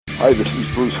Hi, this is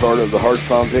Bruce Hart of the Hart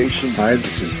Foundation. Hi,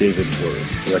 this is David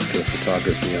Worth, Director of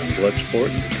Photography on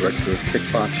Bloodsport and Director of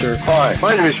Kickboxer. Hi,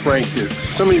 my name is Frank Dukes.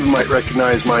 Some of you might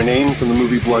recognize my name from the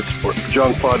movie Bloodsport.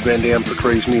 Jean-Claude Van Damme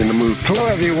portrays me in the movie. Hello,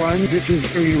 everyone. This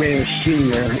is Ernie Reyes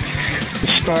Sr., the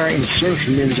star in Surf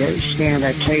Ninja, and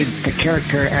I played the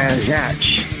character as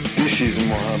Zatch. This is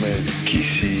Mohamed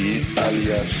Kissi,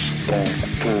 alias Don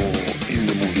Po, in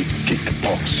the movie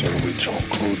Kickboxer with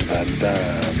Jean-Claude Van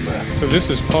Damme. This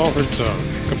is Paul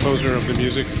Herzog, composer of the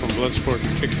music from Bloodsport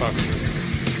and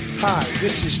Kickboxer. Hi,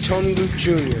 this is Tony Luke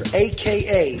Jr.,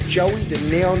 a.k.a. Joey the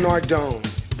Nail Nardone.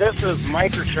 This is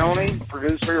Mike Riccioni,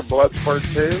 producer of Bloodsport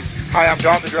 2. Hi, I'm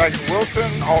John the Dragon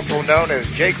Wilson, also known as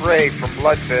Jake Ray from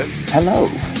Bloodfist. Hello,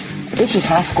 this is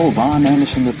Haskell Von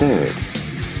Anderson III.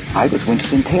 I was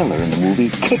Winston Taylor in the movie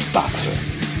Kickboxer.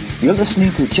 You're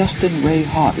listening to Justin Ray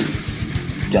Harvey.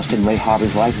 Justin Ray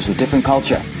Harvey's life is a different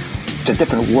culture. It's a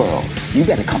different world. You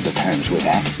better come to terms with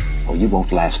that, or you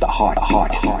won't last a heart.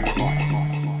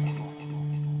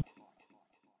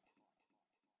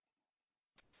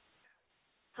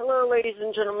 Hello, ladies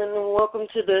and gentlemen, and welcome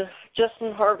to the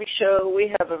Justin Harvey Show.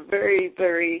 We have a very,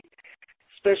 very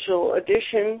special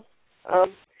edition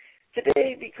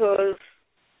today because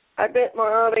I bet my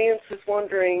audience is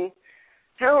wondering,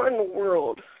 how in the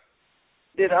world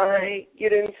did I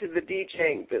get into the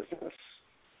DJing business?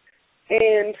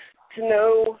 And to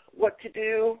know what to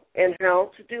do and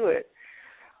how to do it.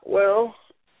 Well,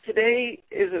 today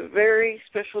is a very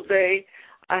special day.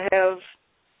 I have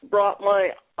brought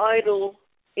my idol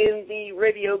in the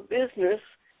radio business,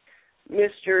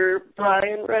 Mr.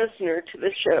 Brian Reznor, to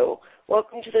the show.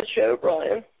 Welcome to the show,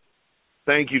 Brian.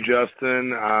 Thank you,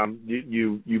 Justin.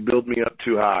 You build me up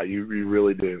too high. You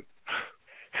really do.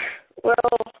 Well,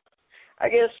 I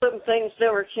guess some things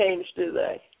never change, do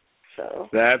they? So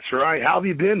that's right. How have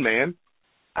you been, man?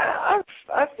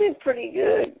 I've been pretty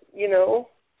good. You know,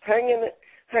 hanging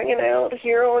out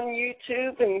here on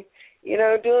YouTube and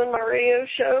doing my radio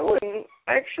show. And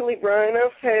actually, Brian,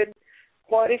 I've had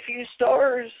quite a few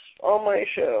stars on my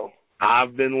show.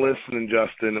 I've been listening,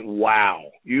 Justin.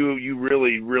 Wow, you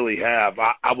really have.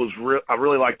 I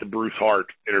really liked the Bruce Hart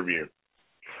interview.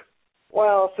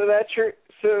 Wow,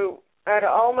 so out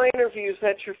of all my interviews,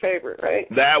 that's your favorite, right?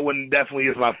 That one definitely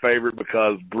is my favorite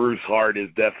because Bruce Hart is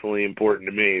definitely important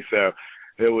to me. So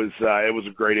it was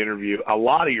a great interview. A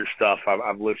lot of your stuff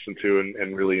I've listened to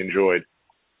and really enjoyed.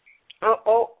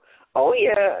 Oh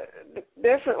yeah,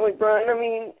 definitely, Brian. I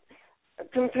mean,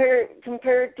 compared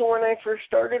to when I first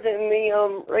started in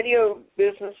the radio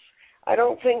business, I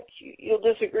don't think you'll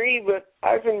disagree, but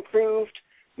I've improved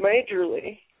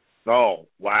majorly. Oh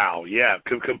wow, yeah,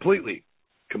 completely.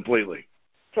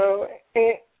 So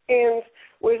and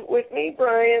with me,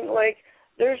 Brian, like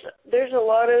there's a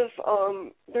lot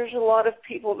of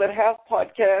people that have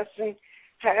podcasts and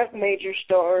have major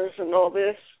stars and all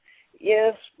this.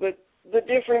 Yes, but the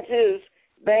difference is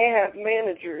they have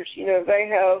managers. They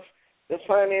have the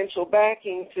financial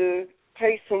backing to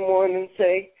pay someone and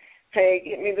say, hey,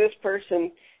 get me this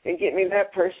person and get me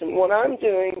that person. What I'm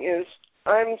doing is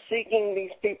I'm seeking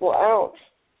these people out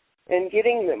and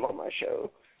getting them on my show.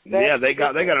 Yeah, they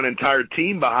got an entire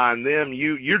team behind them.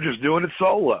 You're just doing it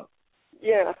solo.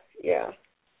 Yeah.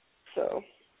 So,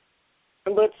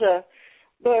 but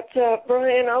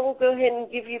Brian, I will go ahead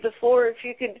and give you the floor if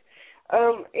you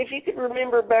could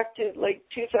remember back to like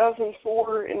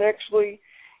 2004 and actually,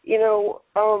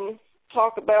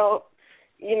 talk about,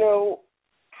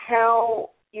 how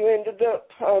you ended up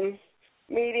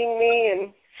meeting me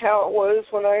and how it was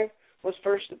when I was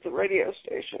first at the radio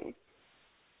station.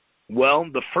 Well,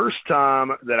 the first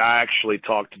time that I actually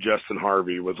talked to Justin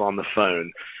Harvey was on the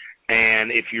phone.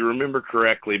 And if you remember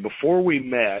correctly, before we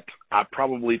met, I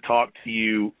probably talked to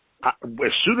you.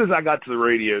 As soon as I got to the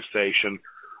radio station,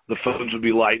 the phones would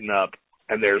be lighting up,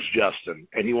 and there's Justin.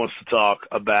 And he wants to talk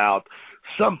about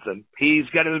something. He's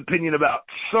got an opinion about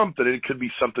something. It could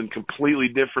be something completely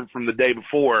different from the day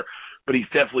before, but he's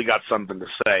definitely got something to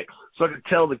say. So I could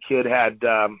tell the kid had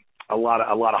a lot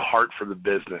of heart for the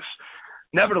business.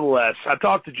 Nevertheless, I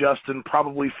talked to Justin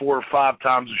probably 4 or 5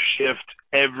 times a shift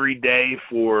every day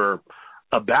for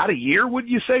about a year, would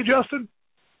you say, Justin?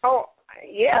 Oh,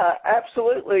 yeah,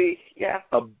 absolutely, yeah.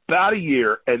 About a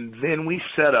year, and then we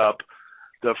set up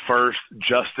the first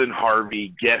Justin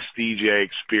Harvey guest DJ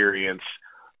experience,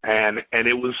 and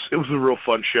it was a real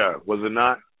fun show, was it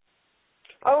not?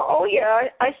 Oh yeah,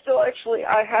 I still actually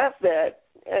have that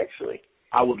actually.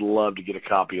 I would love to get a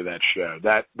copy of that show.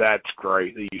 That's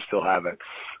great that you still have it.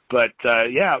 But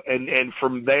yeah, and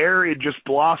from there it just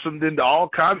blossomed into all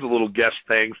kinds of little guest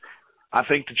things. I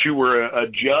think that you were a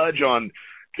judge on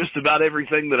just about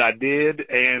everything that I did,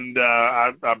 and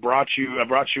I brought you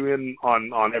in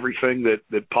on everything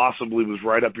that possibly was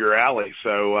right up your alley.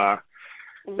 So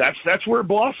that's where it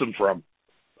blossomed from.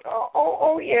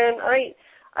 Oh yeah, and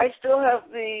I still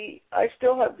have the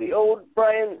old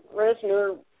Brian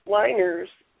Reznor liners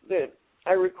that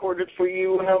I recorded for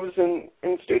you when I was in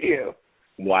studio.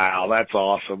 Wow, that's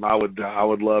awesome. I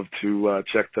would love to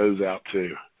check those out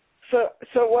too.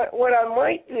 So what I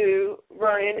might do,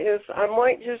 Ryan, is I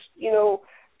might just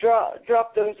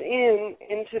drop those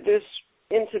into this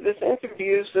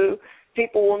interview so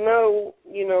people will know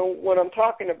what I'm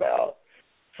talking about.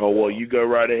 Oh well, you go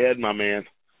right ahead, my man.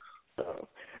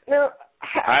 Now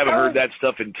I haven't heard that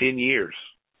stuff in 10 years.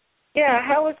 Yeah,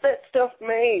 how is that stuff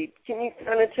made? Can you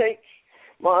kind of take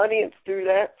my audience through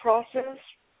that process,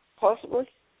 possibly?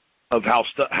 Of how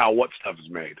what stuff is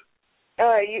made?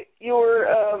 Your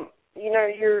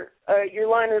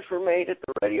liners were made at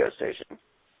the radio station.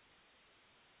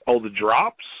 Oh, the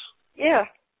drops? Yeah.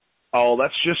 Oh,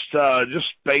 that's just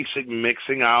basic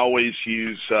mixing. I always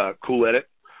use Cool Edit,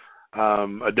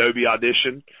 Adobe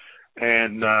Audition,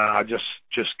 and I just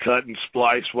cut and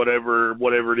splice whatever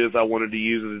it is I wanted to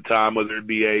use at the time, whether it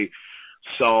be a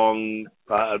song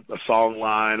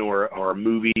line or a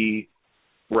movie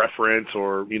reference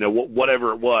or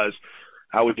whatever it was.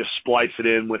 I would just splice it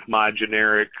in with my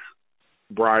generic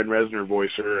Brian Reznor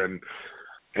voicer, and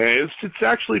it's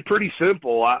actually pretty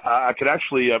simple. I could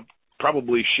actually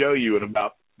probably show you in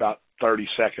about 30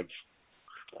 seconds.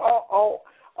 Oh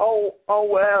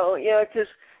wow, yeah, because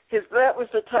that was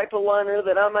the type of liner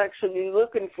that I'm actually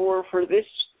looking for this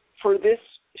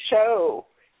show.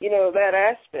 That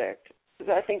aspect.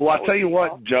 I think. Well, I'll tell you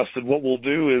what, Justin. What we'll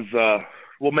do is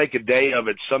we'll make a day of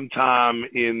it sometime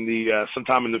in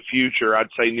the future.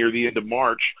 I'd say near the end of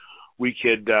March, we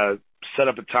could set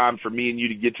up a time for me and you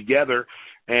to get together,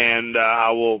 and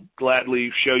I will gladly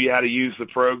show you how to use the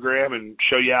program and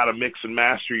show you how to mix and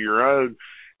master your own,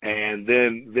 and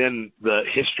then the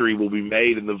history will be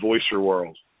made in the voicer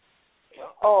world.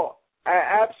 Oh,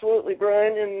 absolutely,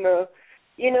 Brian, and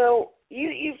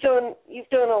you've done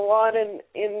a lot in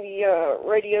the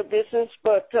radio business,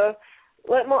 but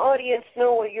let my audience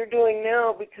know what you're doing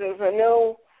now, because I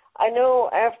know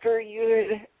after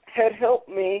you had helped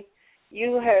me,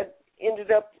 you had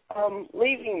ended up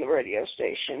leaving the radio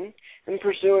station and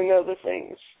pursuing other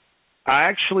things. I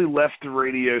actually left the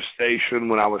radio station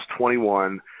when I was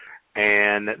 21,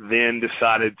 and then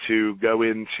decided to go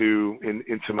into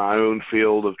my own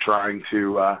field of trying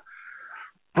to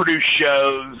produce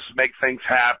shows, make things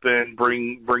happen,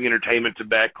 bring entertainment to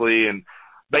Beckley, and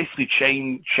basically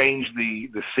change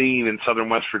the scene in Southern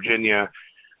West Virginia.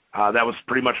 That was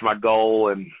pretty much my goal,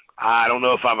 and I don't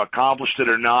know if I've accomplished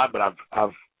it or not, but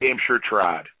I've damn sure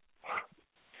tried.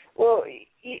 Well,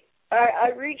 I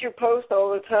read your post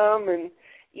all the time, and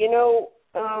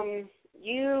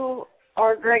you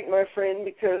are great, my friend,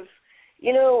 because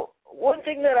one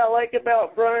thing that I like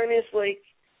about Brian is, like,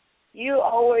 you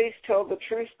always tell the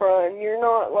truth, Brian. You're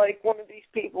not like one of these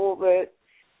people that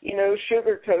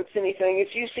sugarcoats anything.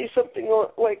 If you see something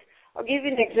like, I'll give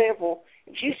you an example.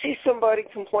 If you see somebody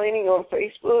complaining on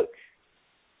Facebook,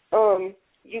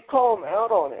 you call them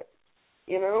out on it,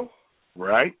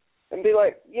 Right. And be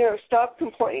like, stop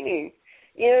complaining,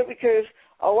 because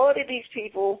a lot of these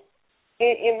people,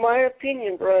 in my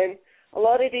opinion, Brian, a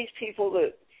lot of these people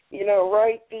that,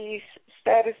 write these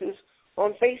statuses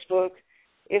on Facebook,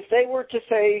 if they were to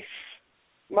face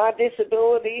my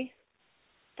disability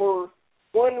for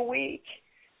 1 week,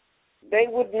 they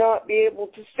would not be able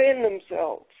to stand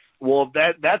themselves. Well,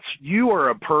 that's you are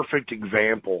a perfect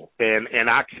example, and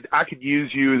I could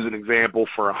use you as an example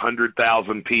for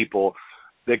 100,000 people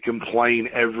that complain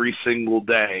every single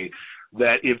day.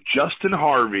 That if Justin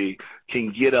Harvey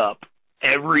can get up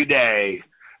every day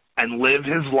and live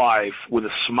his life with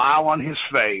a smile on his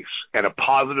face and a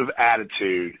positive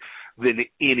attitude, then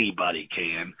anybody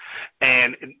can.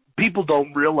 And people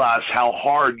don't realize how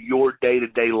hard your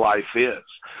day-to-day life is.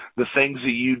 The things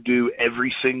that you do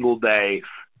every single day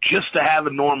just to have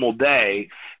a normal day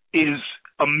is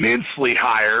immensely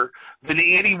higher than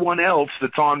anyone else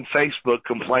that's on Facebook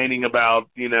complaining about,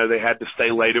 they had to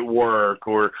stay late at work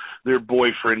or their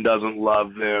boyfriend doesn't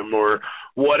love them or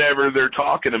whatever they're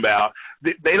talking about.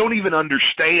 They don't even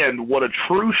understand what a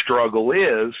true struggle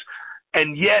is.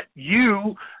 And yet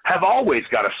you have always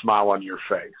got a smile on your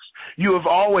face. You have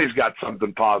always got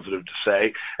something positive to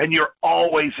say, and you're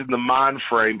always in the mind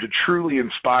frame to truly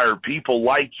inspire people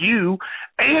like you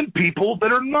and people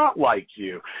that are not like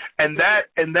you. And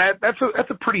that's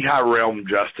a pretty high realm,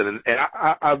 Justin, and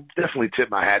I definitely tip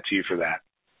my hat to you for that.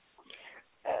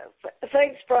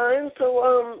 Thanks, Brian.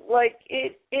 So,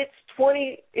 it's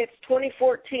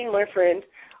 2014, my friend.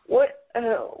 What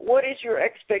is your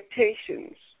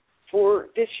expectations for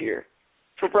this year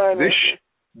for Brian?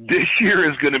 This year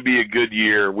is going to be a good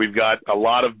year. We've got a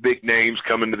lot of big names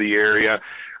coming to the area.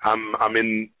 I'm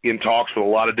in talks with a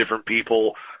lot of different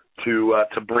people to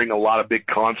bring a lot of big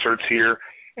concerts here.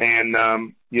 And,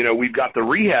 we've got the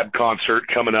Rehab concert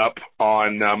coming up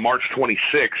on March 26th.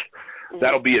 Mm-hmm.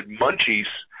 That'll be at Munchie's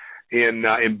in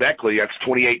Beckley. That's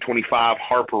 2825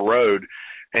 Harper Road.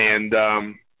 And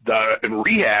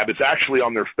Rehab is actually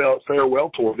on their farewell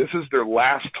tour. This is their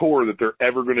last tour that they're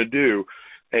ever going to do.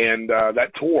 And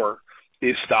that tour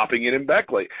is stopping in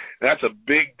Beckley. That's a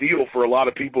big deal for a lot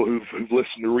of people who've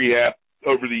listened to Rehab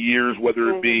over the years, whether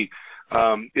it be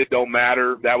It Don't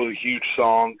Matter. That was a huge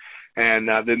song. And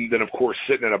then of course,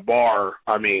 Sitting in a Bar.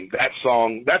 I mean, that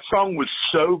song was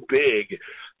so big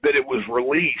that it was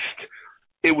released.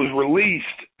 It was released,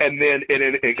 and then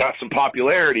it got some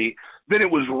popularity. Then it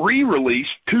was re-released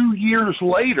 2 years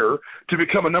later to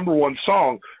become a number one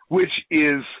song, which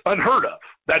is unheard of.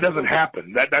 That doesn't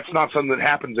happen. That's not something that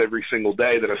happens every single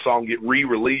day, that a song get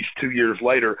re-released 2 years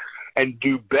later and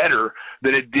do better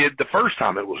than it did the first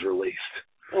time it was released.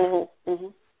 Mm-hmm.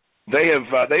 Mm-hmm.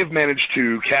 They've managed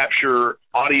to capture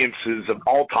audiences of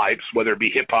all types, whether it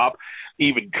be hip hop,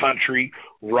 even country,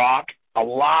 rock. A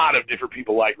lot of different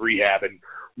people like Rehab. And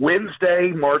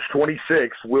Wednesday, March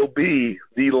 26th, will be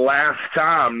the last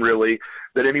time, really,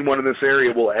 that anyone in this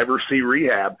area will ever see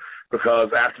Rehab,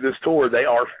 because after this tour, they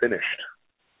are finished.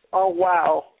 Oh,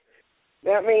 wow.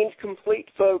 That means complete,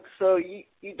 folks. So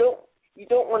you don't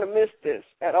want to miss this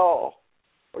at all,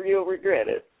 or you'll regret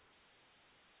it.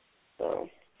 So,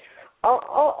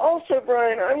 also,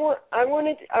 Brian, I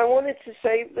wanted to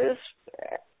save this,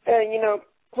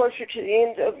 closer to the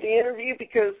end of the interview,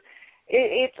 because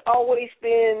it's always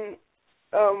been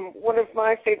one of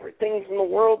my favorite things in the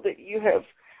world that you have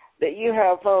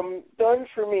done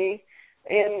for me,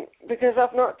 and because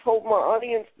I've not told my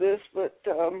audience this, but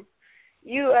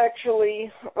you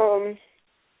actually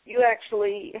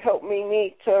helped me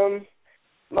meet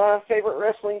my favorite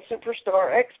wrestling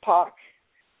superstar, X-Pac,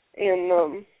 and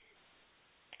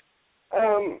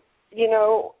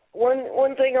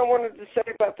one thing I wanted to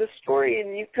say about this story,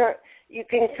 and you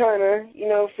can kind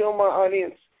of fill my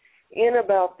audience in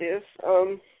about this.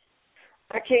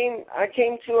 I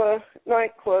came to a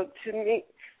nightclub to meet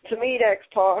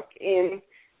X-Pac, and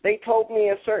they told me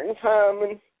a certain time,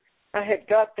 and I had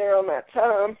got there on that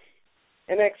time,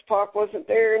 and X-Pac wasn't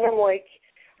there, and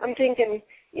I'm thinking,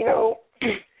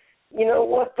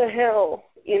 what the hell,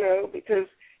 because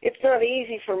it's not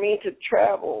easy for me to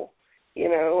travel,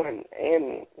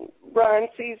 and Brian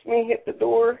sees me hit the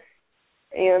door,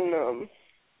 and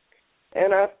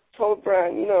I told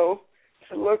Brian,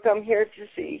 so look, I'm here to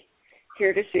see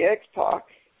X-Pac,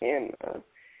 and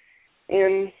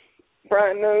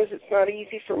Brian knows it's not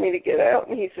easy for me to get out,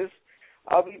 and he says,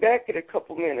 I'll be back in a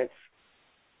couple minutes.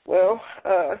 Well,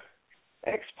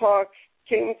 X-Pac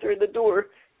came through the door.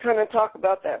 Kind of talk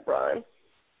about that, Brian.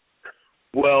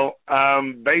 Well,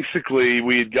 basically,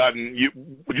 we had gotten you.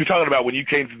 What you're talking about when you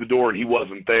came through the door and he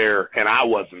wasn't there and I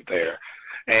wasn't there,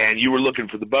 and you were looking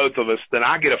for the both of us. Then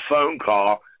I get a phone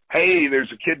call. Hey,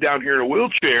 there's a kid down here in a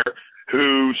wheelchair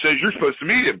who says you're supposed to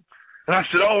meet him. And I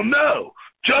said, oh no,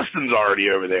 Justin's already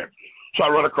over there. So I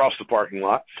run across the parking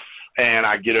lot and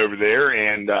I get over there,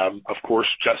 and of course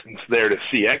Justin's there to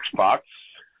see X-Pac.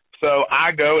 So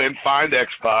I go and find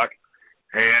X-Pac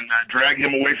and drag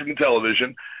him away from the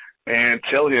television and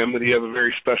tell him that he has a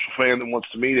very special fan that wants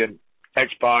to meet him.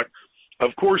 X-Pac,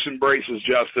 of course, embraces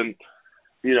Justin,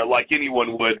 like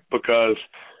anyone would, because,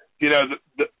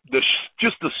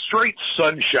 just the straight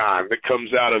sunshine that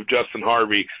comes out of Justin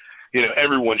Harvey,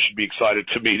 everyone should be excited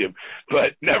to meet him.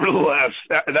 But nevertheless,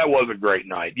 that was a great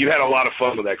night. You had a lot of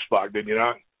fun with X-Pac, didn't you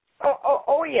not?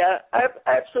 Oh yeah,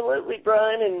 absolutely,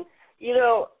 Brian. And,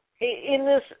 in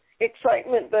this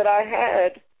excitement that I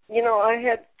had, I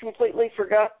had completely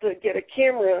forgot to get a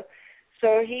camera,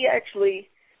 so he actually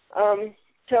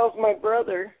tells my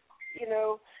brother,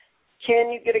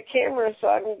 can you get a camera so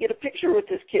I can get a picture with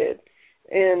this kid?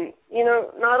 And,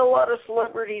 not a lot of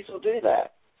celebrities will do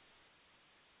that.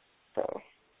 So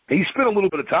he spent a little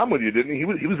bit of time with you, didn't he?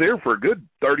 He was there for a good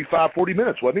 35, 40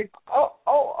 minutes, wasn't he?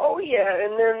 Oh yeah,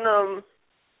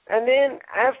 and then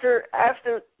after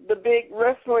the big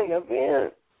wrestling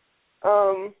event,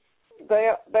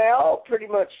 they all pretty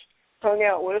much hung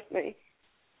out with me.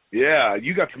 Yeah,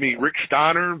 you got to meet Rick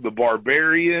Steiner, the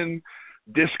Barbarian,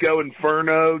 Disco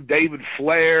Inferno, David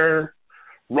Flair,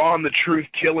 Ron the Truth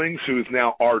Killings, who is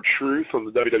now R-Truth on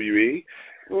the WWE.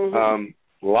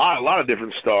 Mm-hmm. A lot of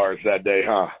different stars that day,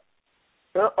 huh?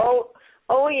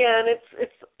 Oh yeah, and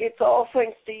it's all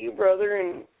thanks to you, brother.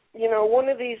 And you know, one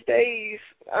of these days,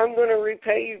 I'm going to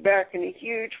repay you back in a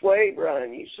huge way,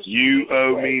 Brian. You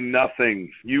owe me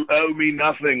nothing. You owe me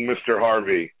nothing, Mr.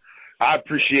 Harvey. I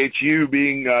appreciate you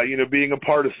being a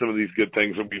part of some of these good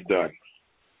things that we've done.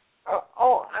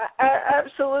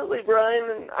 Absolutely, Brian.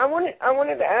 And I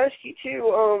wanted to ask you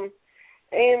too.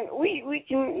 And we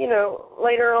can, you know,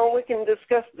 later on we can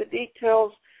discuss the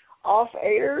details off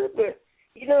air. But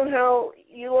you know how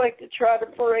you like to try to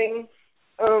bring,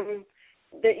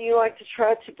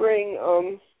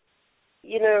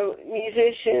 you know,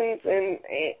 musicians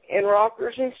and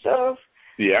rockers and stuff.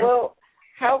 Yeah. Well,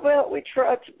 how about we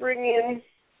try to bring in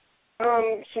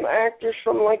some actors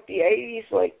from like the 80s,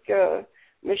 like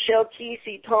Michelle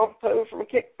Kesey, Tom Poe from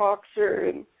Kickboxer,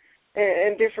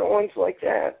 and different ones like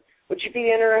that. Would you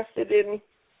be interested in?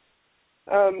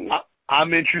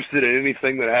 I'm interested in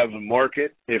anything that has a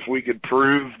market. If we could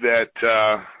prove that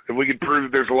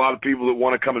there's a lot of people that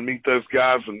want to come and meet those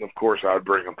guys, and of course I would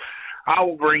bring them. I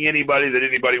will bring anybody that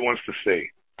anybody wants to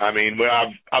see. I mean,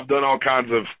 I've done all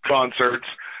kinds of concerts.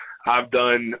 Do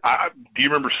you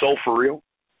remember Soul for Real?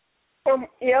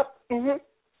 Yep. Mhm.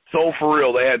 Soul for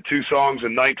Real. They had 2 songs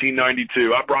in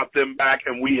 1992. I brought them back,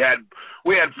 and we had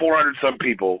 400 some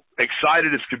people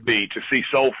excited as could be to see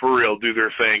Soul for Real do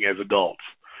their thing as adults.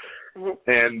 Mm-hmm.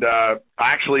 And I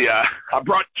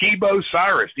brought Kibo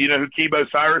Cyrus. Do you know who Kibo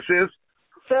Cyrus is?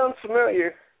 Sounds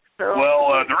familiar.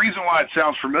 The reason why it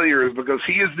sounds familiar is because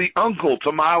he is the uncle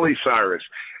to Miley Cyrus.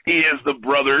 He is the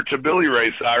brother to Billy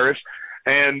Ray Cyrus.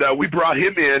 And we brought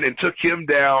him in and took him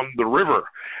down the river.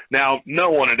 Now, no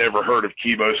one had ever heard of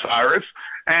Kibo Cyrus,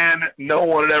 and no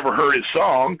one had ever heard his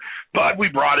song, but we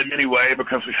brought him anyway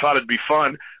because we thought it'd be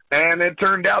fun, and it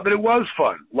turned out that it was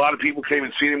fun. A lot of people came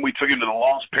and seen him. We took him to the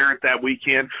Lost Parrot that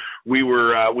weekend. We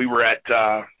were at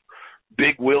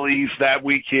Big Willie's that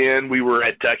weekend. We were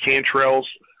at Cantrell's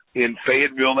in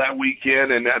Fayetteville that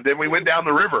weekend, and then we went down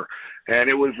the river, and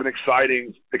it was an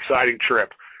exciting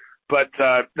trip. But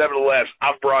nevertheless,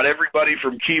 I've brought everybody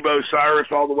from Kibo Cyrus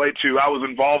all the way to I was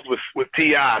involved with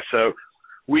T.I., so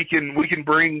we can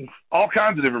bring all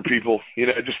kinds of different people. You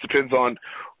know, it just depends on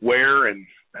where and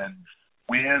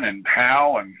when and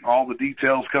how and all the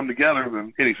details come together,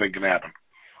 then anything can happen.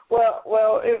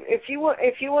 Well, if you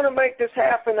want to make this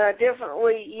happen, I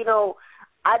definitely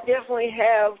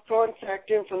have contact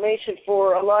information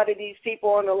for a lot of these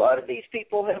people, and a lot of these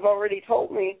people have already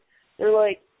told me, they're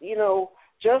like, you know,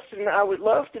 Justin, I would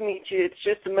love to meet you. It's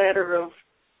just a matter of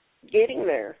getting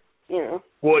there, you know.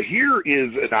 Well, here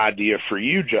is an idea for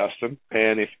you, Justin,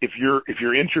 and if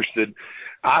you're interested,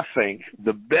 I think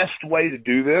the best way to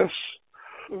do this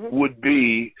would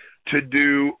be to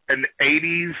do an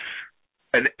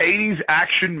 80s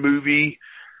action movie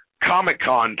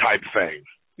Comic-Con type thing.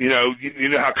 You know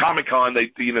how Comic-Con they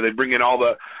bring in all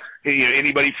the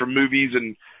anybody from movies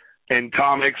and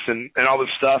comics and all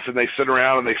this stuff, and they sit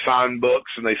around and they sign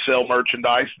books and they sell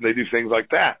merchandise and they do things like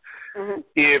that. Mm-hmm.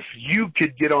 If you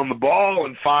could get on the ball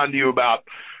and find you about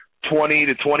 20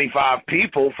 to 25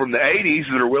 people from the 80s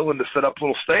that are willing to set up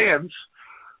little stands,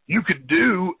 you could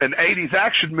do an 80s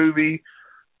action movie,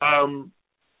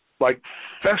 like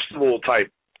festival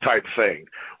type thing,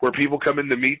 where people come in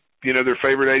to meet, their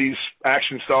favorite 80s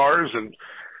action stars and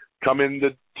come in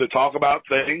to talk about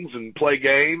things and play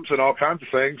games and all kinds of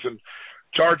things and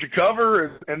charge a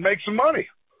cover and make some money.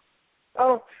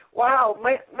 Oh, wow.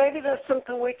 Maybe that's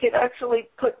something we could actually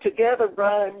put together,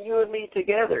 Brian, you and me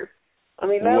together. I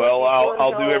mean,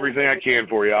 I'll do everything I can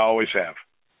for you. I always have.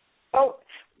 Oh,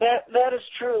 that is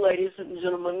true, ladies and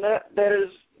gentlemen. That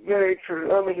is very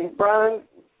true. I mean, Brian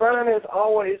has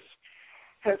always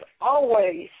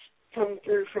come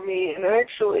through for me, and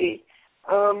actually,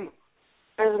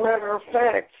 as a matter of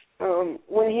fact,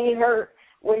 when he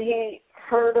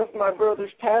heard of my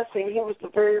brother's passing, he was the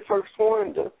very first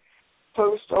one to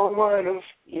post online of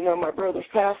my brother's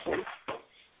passing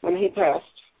when he passed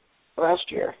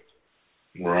last year.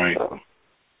 Right.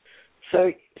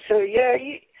 So yeah,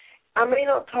 I may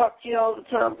not talk to you all the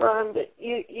time, Brian, but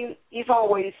you've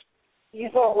always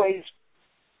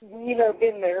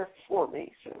been there for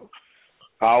me. So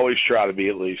I always try to be,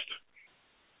 at least.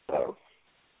 So.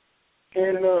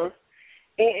 And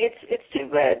it's too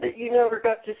bad that you never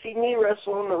got to see me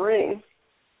wrestle in the ring.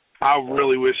 I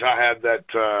really wish I had that.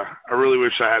 I really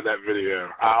wish I had that video.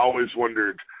 I always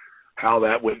wondered how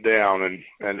that went down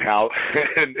and how.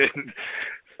 and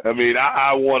I mean,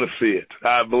 I want to see it.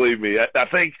 Believe me. I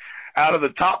think out of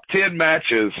the top 10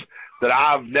 matches that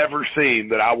I've never seen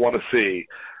that I want to see,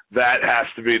 That has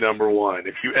to be number one.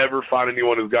 If you ever find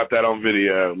anyone who's got that on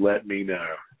video, let me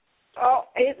know. Oh,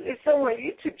 it's on my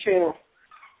YouTube channel.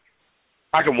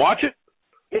 I can watch it?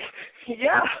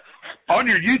 Yeah. On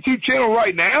your YouTube channel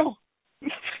right now?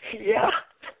 Yeah.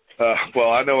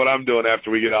 Well, I know what I'm doing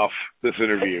after we get off this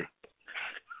interview.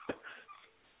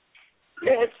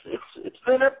 Yeah, it's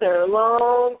been up there a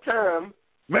long time.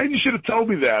 Man, you should have told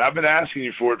me that. I've been asking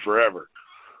you for it forever.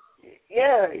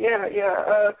 Yeah.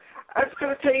 I was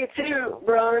going to tell you too,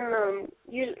 Brian.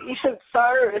 You said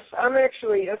Cyrus. I'm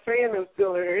actually a fan of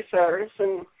Billy Ray Cyrus,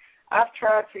 and I've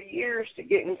tried for years to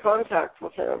get in contact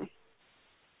with him.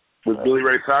 With Billy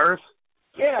Ray Cyrus?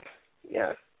 Yeah.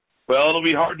 Well, it'll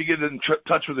be hard to get in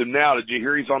touch with him now. Did you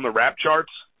hear he's on the rap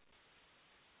charts?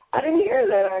 I didn't hear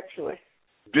that, actually.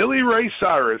 Billy Ray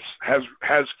Cyrus has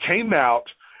came out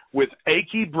with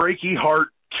Achy Breaky Heart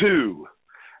 2,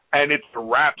 and it's a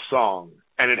rap song,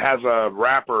 and it has a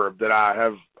rapper that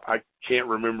I can't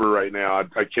remember right now.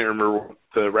 I can't remember what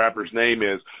the rapper's name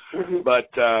is, but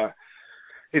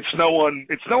it's no one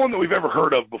that we've ever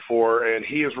heard of before, and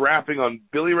he is rapping on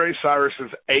Billy Ray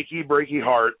Cyrus's Achy Breaky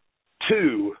Heart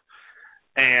 2,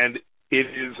 and it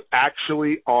is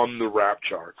actually on the rap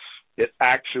charts. It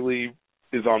actually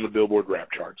is on the Billboard rap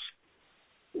charts.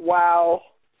 Wow.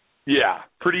 Yeah,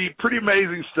 pretty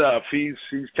amazing stuff. He's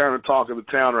kind of talk of the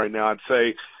town right now. I'd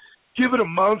say give it a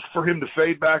month for him to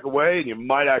fade back away, and you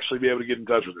might actually be able to get in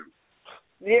touch with him.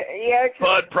 Yeah.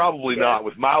 But probably not.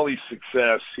 With Miley's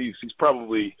success, he's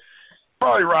probably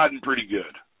riding pretty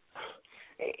good.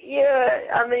 Yeah,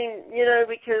 I mean,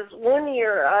 because one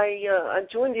year I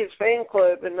joined his fan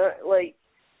club, and I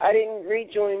didn't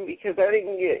rejoin because I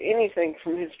didn't get anything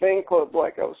from his fan club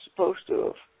like I was supposed to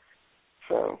have.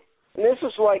 So, and this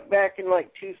was back in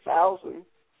 2000.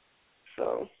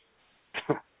 So.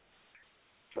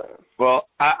 Well,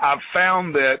 I've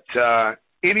found that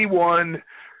anyone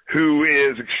who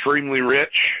is extremely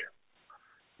rich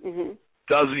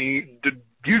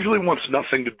usually wants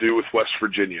nothing to do with West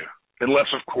Virginia,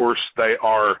 unless, of course, they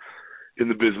are in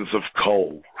the business of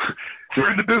coal. If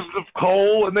they're in the business of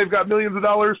coal and they've got millions of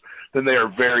dollars, then they are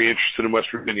very interested in West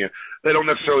Virginia. They don't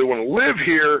necessarily want to live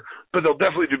here, but they'll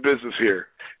definitely do business here.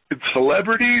 It's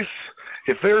celebrities.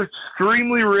 If they're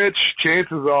extremely rich,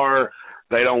 chances are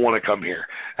they don't want to come here.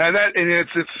 And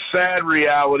it's a sad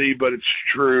reality, but it's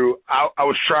true. I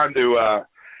was trying to,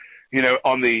 in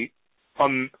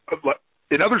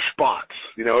other spots,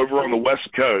 over on the West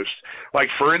Coast, like,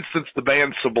 for instance, the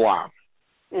band Sublime.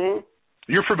 Mm-hmm.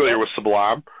 You're familiar with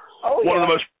Sublime. Oh, one yeah. of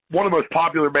the most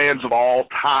popular bands of all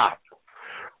time.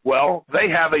 Well, they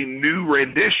have a new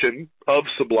rendition of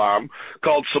Sublime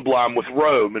called Sublime with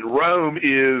Rome. And Rome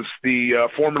is the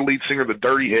former lead singer of the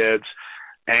Dirty Heads,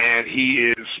 and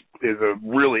he is a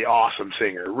really awesome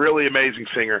singer, really amazing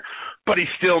singer, but he's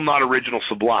still not original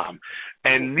Sublime.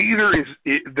 And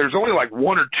there's only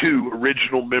one or two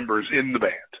original members in the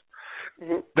band.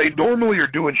 Mm-hmm. They normally are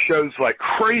doing shows like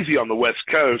crazy on the West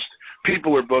Coast.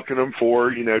 People are booking them for,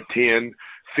 $10,000,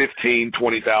 $15,000,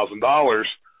 $20,000.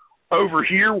 Over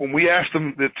here, when we asked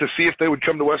them to see if they would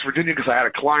come to West Virginia, because I had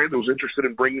a client that was interested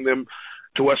in bringing them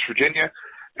to West Virginia,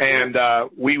 and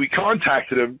we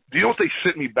contacted them. Do you know what they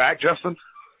sent me back, Justin?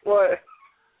 What?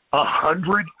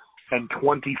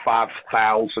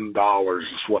 $125,000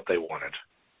 is what they wanted.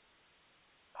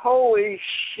 Holy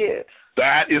shit.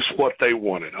 That is what they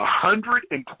wanted.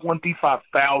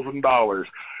 $125,000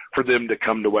 for them to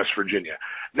come to West Virginia.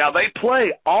 Now, they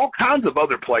play all kinds of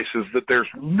other places that there's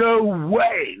no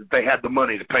way that they had the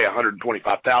money to pay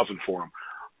 $125,000 for them.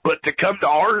 But to come to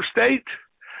our state,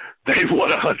 they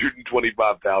want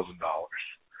 $125,000.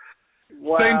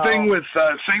 Wow. Same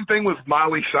thing with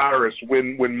Miley Cyrus.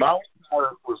 When Miley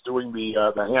Cyrus was doing the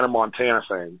Hannah Montana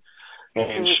thing,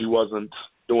 and she wasn't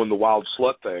doing the wild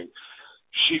slut thing,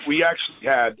 we actually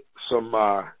had some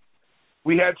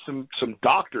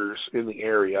doctors in the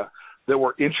area that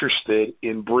were interested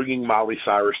in bringing Miley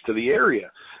Cyrus to the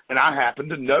area. And I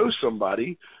happened to know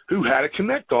somebody who had a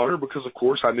connect on her because, of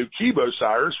course, I knew Kibo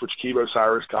Cyrus, which Kibo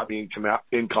Cyrus got me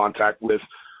in contact with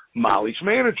Miley's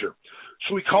manager.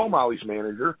 So we call Miley's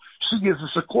manager. She gives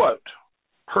us a quote.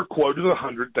 Her quote is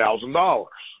 $100,000.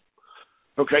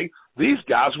 Okay, these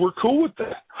guys were cool with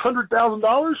that.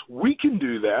 $100,000, we can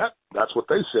do that. That's what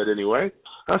they said anyway.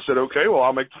 I said, okay, well,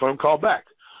 I'll make the phone call back.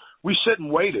 We sat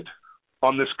and waited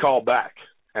on this call back,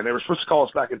 and they were supposed to call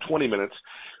us back in 20 minutes.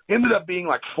 Ended up being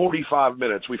 45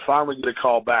 minutes. We finally get a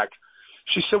call back.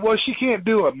 She said, well, she can't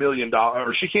do $1 million,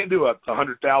 or she can't do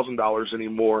 $100,000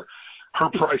 anymore. Her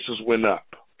prices went up.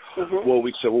 Mm-hmm. Well,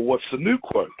 we said, well, what's the new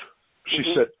quote? She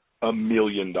said, $1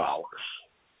 million.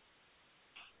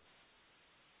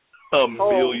 $1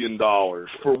 million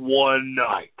for one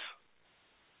night.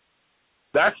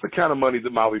 That's the kind of money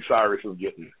that Miley Cyrus is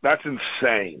getting. That's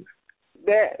insane.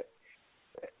 That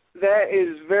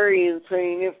is very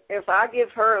insane. If I give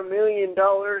her $1 million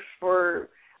for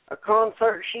a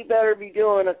concert, she better be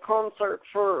doing a concert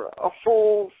for a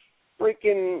full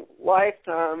freaking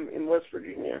lifetime in West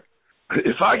Virginia.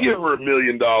 If I give her $1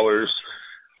 million,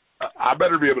 I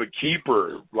better be able to keep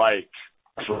her, like,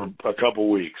 for a couple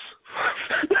weeks.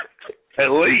 At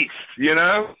least, you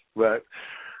know? But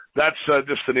that's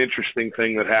just an interesting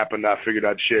thing that happened I figured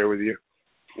I'd share with you.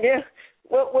 Yeah.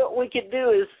 What we could do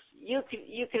is you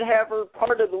could have her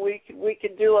part of the week. We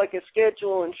could do like a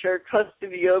schedule and share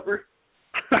custody over.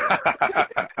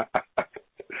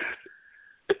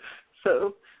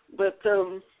 So, but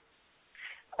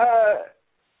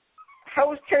how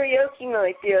was karaoke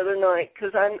night the other night?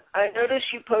 Because I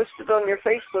noticed you posted on your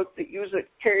Facebook that you was at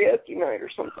karaoke night or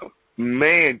something.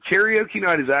 Man, karaoke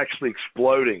night is actually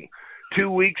exploding. 2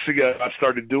 weeks ago, I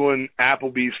started doing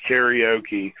Applebee's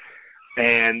karaoke,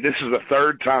 and this is the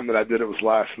third time that I did it. Was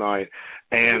last night.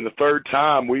 And the third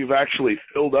time, we've actually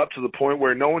filled up to the point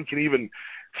where no one can even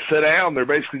sit down. They're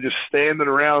basically just standing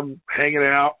around, hanging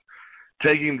out,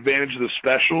 taking advantage of the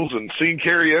specials, and singing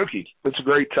karaoke. It's a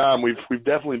great time. We've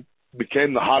definitely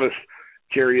became the hottest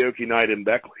karaoke night in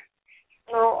Beckley.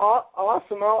 Oh,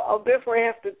 awesome. I'll definitely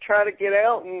have to try to get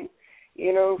out and,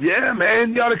 you know. Yeah,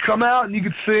 man, you ought to come out and you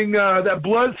could sing that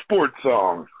Bloodsport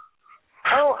song.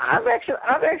 Oh, I've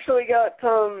actually got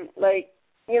like,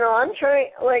 you know, I'm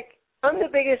the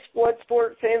biggest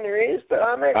Bloodsport fan there is, but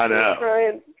I'm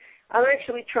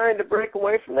actually trying to break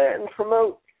away from that and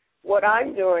promote what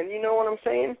I'm doing. You know what I'm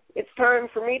saying? It's time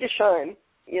for me to shine,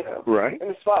 you know, right, in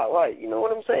the spotlight. You know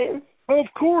what I'm saying? Of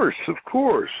course.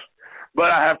 But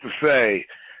I have to say,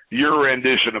 your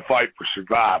rendition of Fight to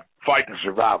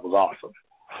Survive was awesome.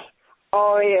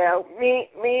 Oh, yeah. Me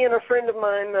and a friend of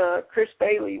mine, Chris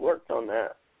Bailey, worked on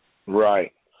that.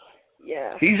 Right.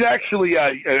 Yeah. He's actually,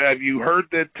 have you heard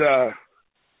that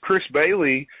Chris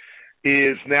Bailey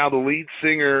is now the lead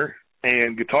singer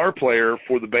and guitar player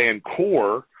for the band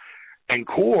Core, and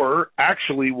Core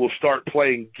actually will start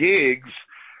playing gigs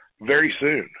very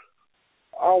soon.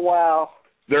 Oh, wow.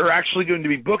 They're actually going to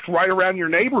be booked right around your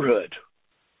neighborhood.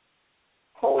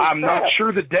 I'm not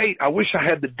sure the date. I wish I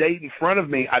had the date in front of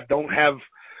me. I don't have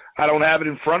it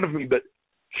in front of me, but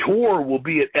Core will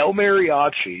be at El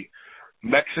Mariachi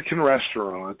Mexican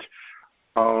restaurant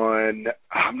on,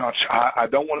 I'm not sure, I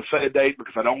don't want to say a date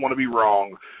because I don't want to be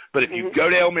wrong, but if you go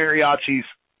to El Mariachi's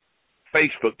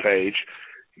Facebook page,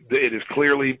 it is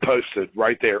clearly posted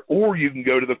right there. Or you can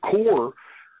go to the Core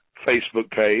Facebook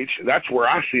page. That's where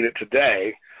I seen it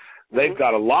today. They've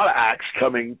got a lot of acts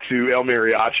coming to El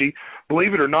Mariachi.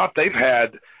 Believe it or not, they've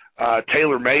had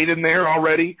Taylor Made in there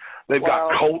already. They've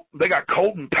got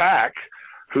Colton Pack,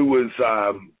 who was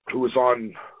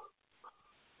on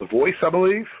The Voice, I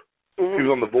believe. He was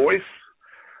on The Voice.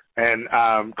 And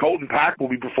Colton Pack will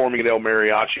be performing at El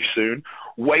Mariachi soon.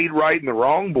 Wade Wright and the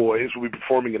Wrong Boys will be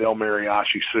performing at El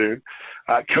Mariachi soon.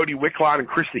 Cody Wickline and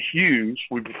Krista Hughes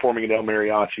will be performing at El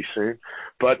Mariachi soon.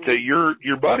 But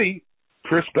your buddy,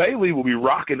 Chris Bailey, will be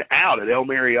rocking out at El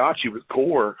Mariachi with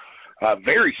Core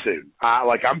very soon.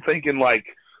 I'm thinking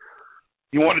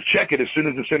you want to check it as soon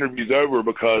as this interview's over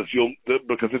because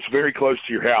it's very close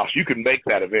to your house. You can make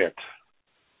that event.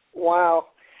 Wow.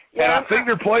 Yeah, and I think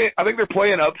they're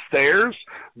playing upstairs,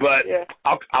 but yeah.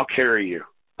 I'll carry you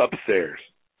upstairs.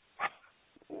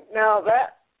 Now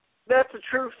that's a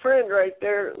true friend right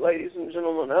there, ladies and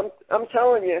gentlemen. I'm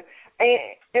telling you.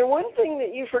 And one thing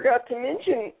that you forgot to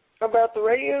mention about the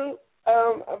radio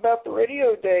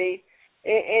day,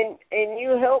 and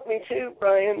you helped me too,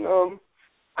 Brian.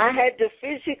 I had to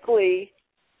physically,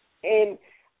 and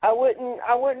I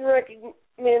wouldn't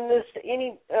recommend this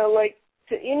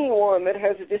to anyone that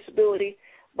has a disability,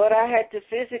 but I had to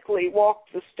physically walk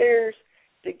the stairs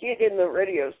to get in the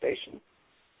radio station.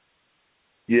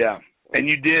 Yeah, and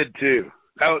you did too.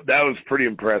 That was pretty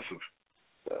impressive.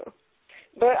 So,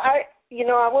 but I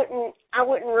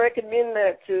wouldn't recommend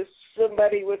that to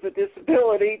somebody with a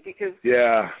disability because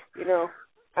I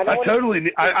totally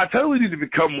need to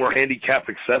become more handicap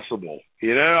accessible.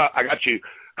 I got you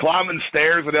climbing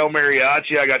stairs at El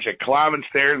Mariachi. I got you climbing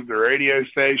stairs at the radio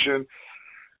station.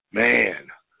 Man,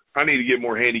 I need to get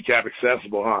more handicap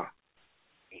accessible, huh?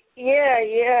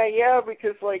 Yeah,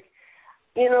 because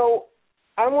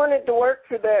I wanted to work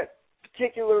for that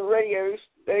particular radio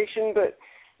station, but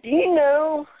do you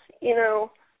know,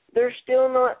 they're still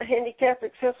not handicap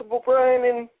accessible, Brian,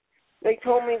 and they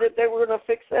told me that they were going to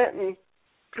fix that in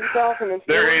 2004.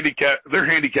 They're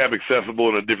handicap accessible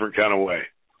in a different kind of way.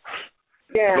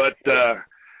 Yeah. But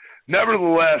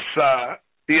nevertheless,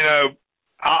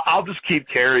 I'll just keep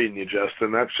carrying you,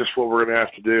 Justin. That's just what we're going to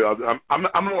have to do. I'm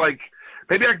gonna like,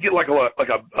 maybe I could get like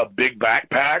a big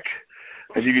backpack,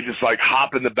 and you could just like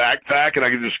hop in the backpack, and I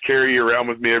could just carry you around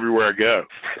with me everywhere I go.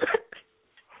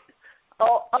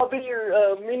 I'll be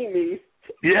your mini-me.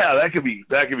 Yeah, that could be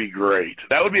great.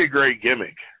 That would be a great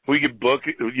gimmick. We could book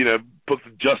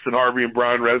the Justin Harvey and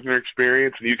Brian Reznor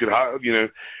experience, and you could,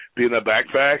 be in that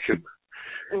backpack, and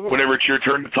whenever it's your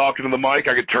turn to talk into the mic,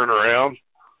 I could turn around.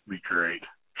 It'd be great.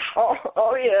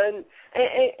 Oh yeah,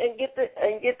 and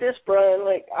get this, Brian.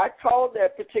 Like, I called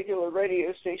that particular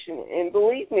radio station, and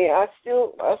believe me, I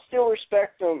still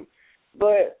respect them.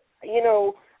 But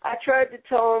I tried to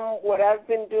tell them what I've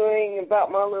been doing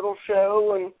about my little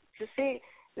show, and to see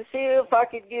if I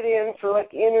could get in for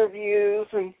like interviews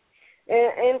and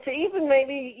to even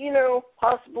maybe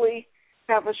possibly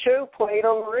have a show played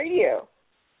on the radio.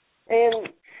 And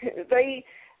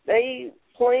they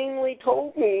plainly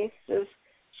told me, says,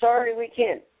 sorry, we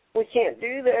can't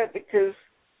do that, because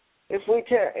if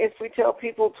we tell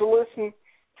people to listen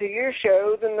to your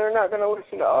show, then they're not going to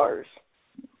listen to ours.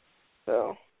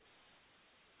 So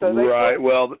right.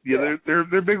 Well, yeah,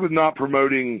 they're big with not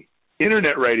promoting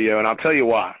internet radio, and I'll tell you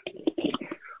why.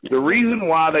 The reason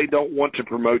why they don't want to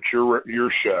promote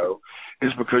your show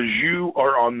is because you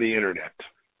are on the internet.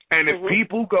 And if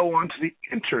people go onto the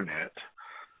internet,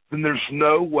 then there's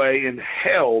no way in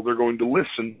hell they're going to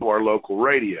listen to our local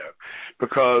radio,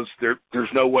 because there's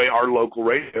no way our local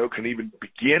radio can even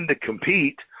begin to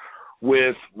compete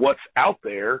with what's out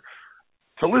there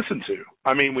to listen to.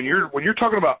 I mean, when you're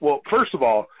talking about, well, first of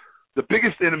all, the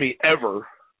biggest enemy ever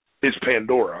is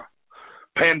Pandora.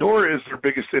 Pandora is their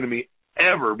biggest enemy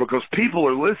ever, because people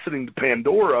are listening to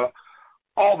Pandora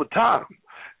all the time.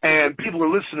 And people are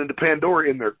listening to Pandora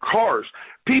in their cars.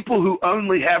 People who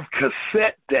only have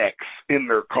cassette decks in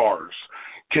their cars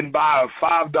can buy a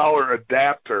 $5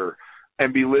 adapter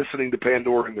and be listening to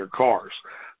Pandora in their cars.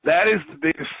 That is the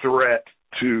biggest threat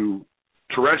to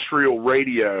terrestrial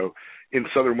radio in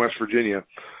southern West Virginia.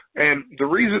 And the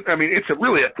reason, it's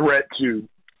really a threat to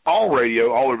all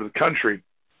radio all over the country,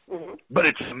 but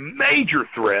it's a major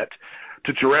threat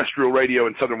to terrestrial radio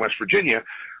in southern West Virginia,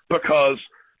 because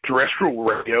terrestrial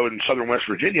radio in southern West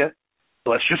Virginia,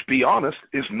 let's just be honest,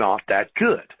 is not that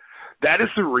good. That is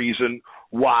the reason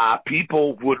why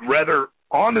people would rather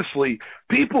listen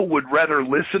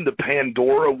to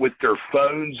Pandora with their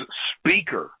phone's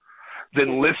speaker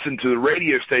than listen to the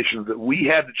radio stations that we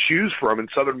had to choose from in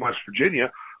southern West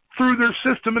Virginia through their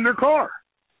system in their car.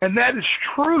 And that is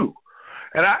true.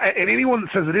 And anyone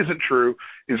that says it isn't true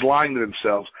is lying to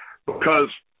themselves, because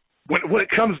what it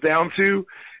comes down to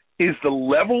is the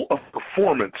level of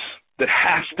performance that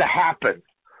has to happen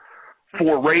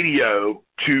for radio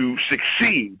to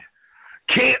succeed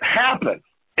can't happen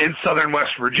in southern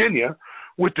West Virginia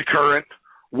with the current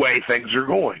way things are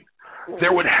going.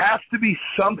 There would have to be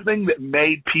something that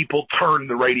made people turn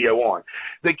the radio on.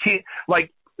 They can't,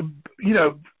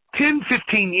 10,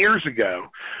 15 years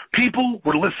ago, people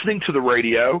were listening to the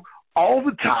radio all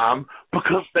the time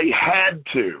because they had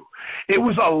to. It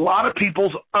was a lot of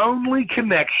people's only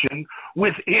connection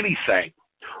with anything.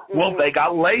 Well, they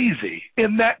got lazy.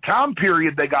 In that time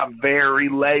period, they got very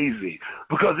lazy,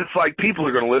 because it's like people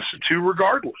are going to listen to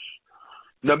regardless,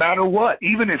 no matter what.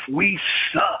 Even if we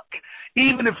suck,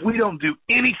 even if we don't do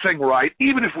anything right,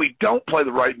 even if we don't play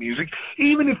the right music,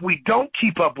 even if we don't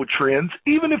keep up with trends,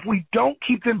 even if we don't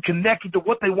keep them connected to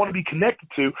what they want to be connected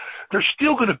to, they're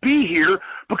still going to be here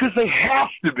because they have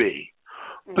to be.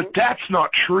 But that's not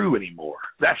true anymore.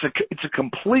 It's a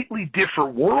completely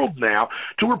different world now,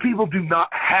 to where people do not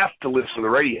have to listen to the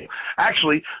radio.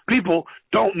 Actually, people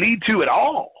don't need to at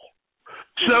all.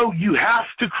 So you have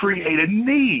to create a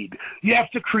need. You have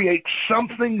to create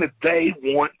something that they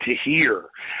want to hear.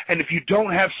 And if you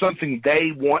don't have something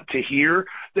they want to hear,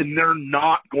 then they're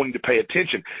not going to pay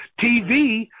attention.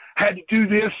 TV had to do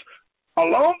this a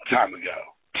long time ago.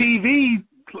 TV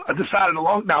decided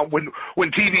now when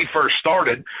TV first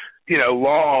started,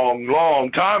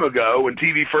 long time ago, when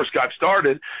TV first got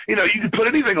started, you could put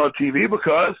anything on TV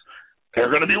because they're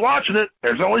going to be watching it.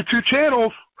 There's only 2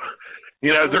 channels.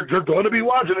 They're going to be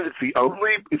watching it.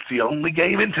 It's the only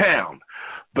game in town.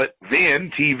 But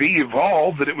then TV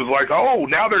evolved, and it was like, oh,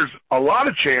 now there's a lot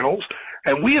of channels,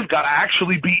 and we have got to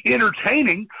actually be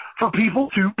entertaining for people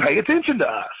to pay attention to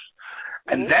us.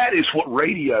 And that is what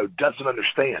radio doesn't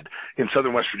understand in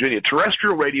southern West Virginia.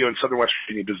 Terrestrial radio in southern West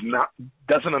Virginia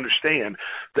doesn't understand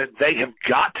that they have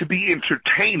got to be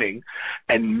entertaining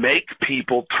and make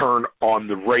people turn on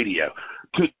the radio.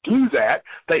 to do that,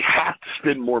 they have to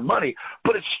spend more money.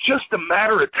 But it's just a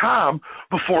matter of time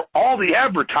before all the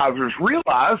advertisers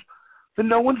realize that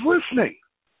no one's listening.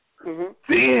 Mm-hmm.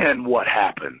 Then what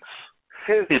happens?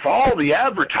 If all the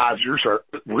advertisers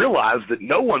realize that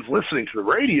no one's listening to the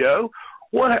radio,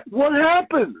 what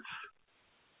happens?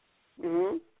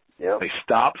 Mm-hmm. Yep. They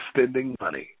stop spending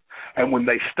money. And when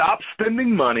they stop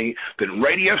spending money, then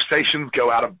radio stations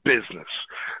go out of business.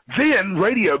 Then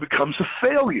radio becomes a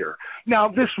failure. Now,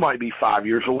 this might be 5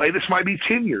 years away. This might be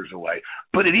 10 years away.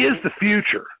 But it is the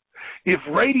future. If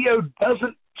radio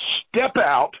doesn't step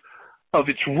out of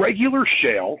its regular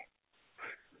shell,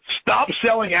 stop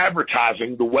selling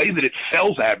advertising the way that it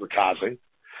sells advertising,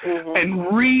 mm-hmm. and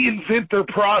reinvent their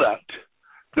product,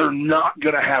 they're not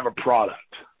going to have a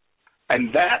product.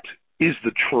 And that is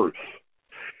the truth.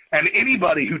 And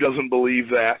anybody who doesn't believe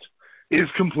that is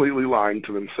completely lying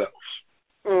to themselves.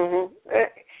 Mm-hmm.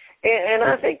 And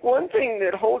I think one thing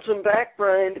that holds them back,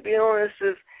 Brian, to be honest,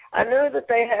 is I know that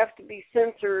they have to be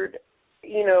censored,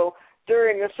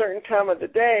 during a certain time of the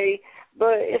day.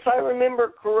 But if I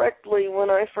remember correctly, when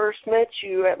I first met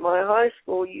you at my high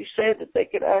school, you said that they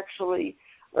could actually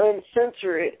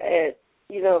uncensor it at,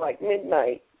 like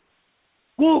midnight.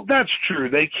 Well, that's true.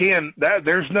 They can.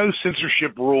 There's no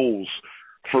censorship rules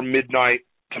from midnight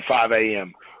to 5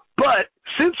 a.m. But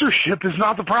censorship is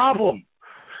not the problem.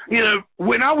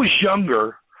 When I was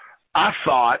younger, I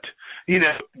thought, the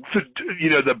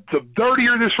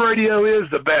dirtier this radio is,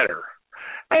 the better.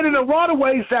 And in a lot of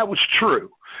ways, that was true.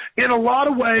 In a lot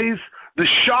of ways, the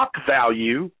shock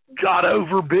value got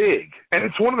over big. And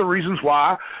it's one of the reasons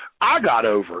why I got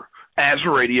over as a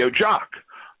radio jock.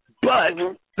 But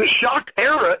mm-hmm. the shock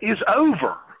era is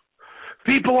over.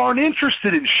 People aren't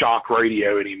interested in shock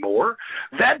radio anymore.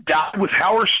 That died with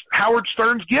Howard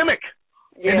Stern's gimmick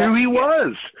and who he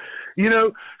was.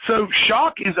 So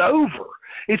shock is over.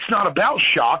 It's not about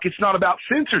shock. It's not about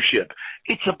censorship.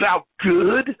 It's about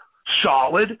good,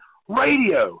 solid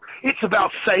radio. It's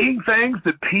about saying things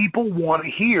that people want to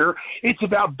hear. It's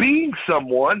about being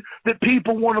someone that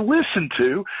people want to listen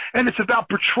to. And it's about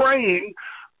portraying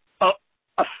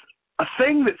a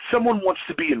thing that someone wants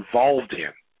to be involved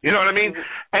in. You know what I mean?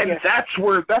 And that's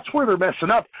where they're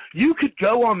messing up. You could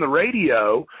go on the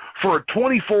radio for a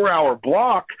 24-hour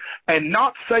block and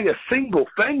not say a single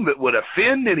thing that would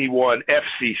offend anyone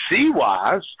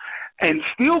FCC-wise and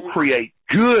still create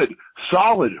good,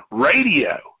 solid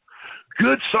radio.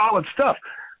 Good, solid stuff.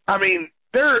 I mean,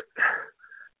 there's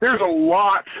a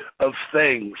lot of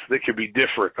things that could be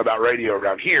different about radio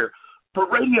around here,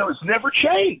 but radio has never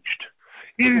changed.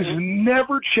 It has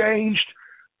never changed.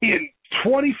 In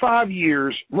 25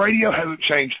 years, radio hasn't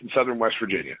changed in Southern West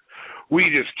Virginia. We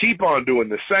just keep on doing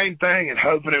the same thing and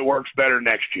hoping it works better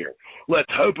next year.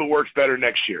 Let's hope it works better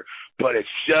next year. But it's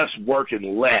just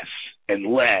working less and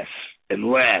less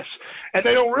and less. And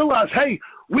they don't realize, hey,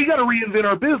 we got to reinvent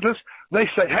our business. They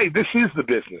say, hey, this is the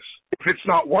business. If it's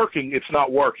not working, it's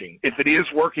not working. If it is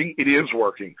working, it is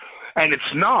working. And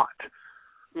it's not.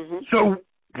 Mm-hmm. So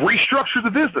restructure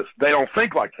the business. They don't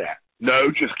think like that.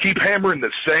 No, just keep hammering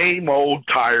the same old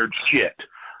tired shit.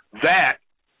 That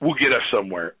will get us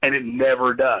somewhere, and it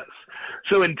never does.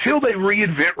 So until they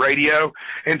reinvent radio,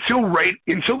 until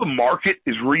the market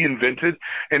is reinvented,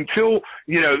 until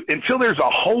there's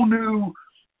a whole new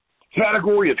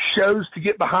category of shows to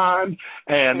get behind,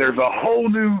 and there's a whole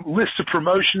new list of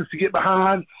promotions to get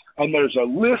behind, and there's a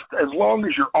list as long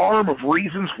as your arm of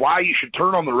reasons why you should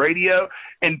turn on the radio,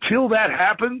 until that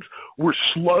happens, we're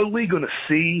slowly going to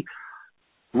see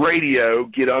radio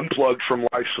get unplugged from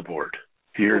life support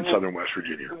here in Southern West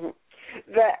Virginia.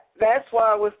 Mm-hmm. That's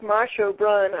why with my show,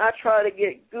 Brian, I try to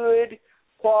get good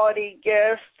quality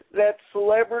guests. That's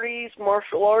celebrities,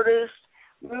 martial artists,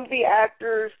 movie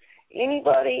actors,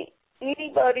 anybody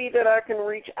that I can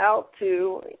reach out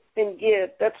to and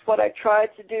get. That's what I try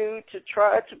to do, to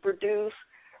try to produce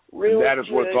really that is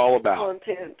what it's all about.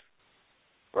 Content.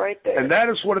 Right there. And that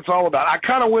is what it's all about. I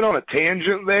kind of went on a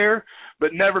tangent there,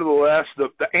 but nevertheless, the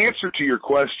answer to your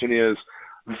question is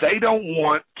they don't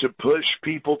want to push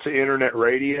people to internet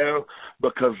radio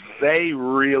because they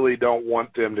really don't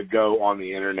want them to go on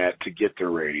the internet to get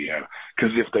their radio.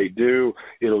 Because if they do,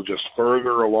 it'll just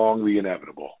further along the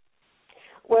inevitable.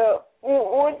 Well,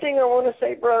 one thing I want to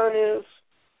say, Brian, is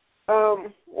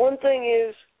one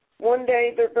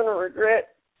day they're going to regret,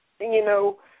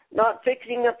 not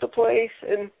fixing up the place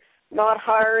and not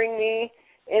hiring me.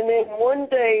 And then one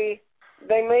day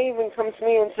they may even come to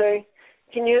me and say,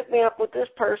 can you hook me up with this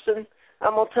person?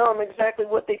 I'm going to tell them exactly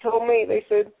what they told me. They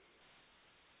said,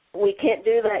 we can't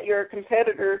do that. You're a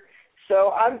competitor.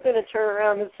 So I'm going to turn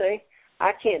around and say,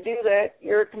 I can't do that.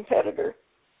 You're a competitor.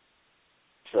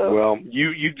 So, well,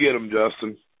 you get them,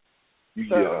 Justin. You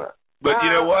get them. But you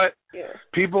know what? Yeah.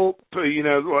 People, you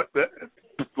know what?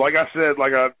 Like I said,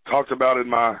 like I talked about in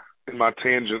my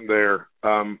tangent there.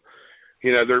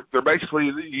 You know, they're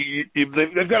basically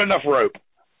they've got enough rope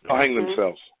to hang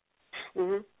themselves.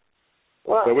 Mm-hmm.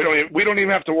 Well, so we don't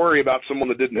even have to worry about someone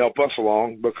that didn't help us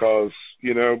along, because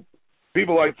you know,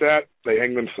 people like that, they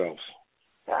hang themselves.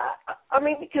 I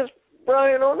mean, because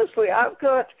Brian, honestly, I've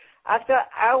got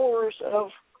hours of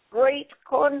great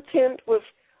content with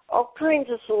all kinds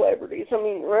of celebrities. I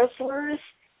mean, wrestlers,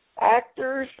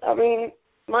 actors. I mean,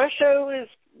 my show is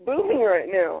booming right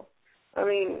now. I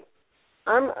mean,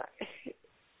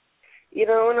 you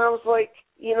know, and I was like,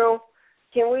 you know,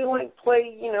 can we like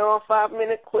play, you know, a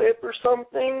 5-minute clip or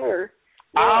something? Or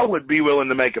you know? I would be willing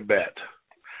to make a bet.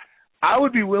 I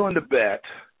would be willing to bet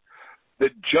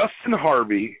that Justin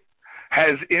Harvey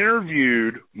has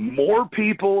interviewed more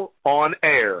people on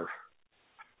air,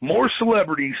 more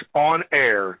celebrities on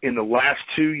air in the last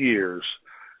 2 years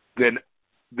than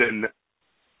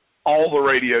all the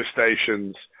radio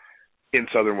stations in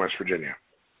southern West Virginia.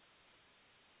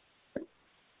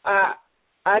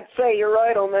 I'd say you're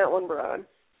right on that one, Brian.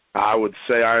 I would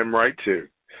say I am right, too.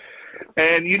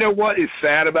 And you know what is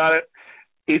sad about it?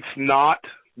 It's not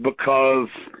because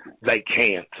they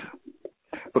can't.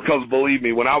 Because believe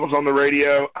me, when I was on the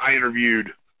radio, I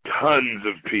interviewed tons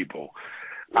of people.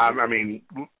 I mean,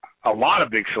 a lot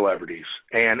of big celebrities.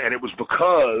 And it was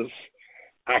because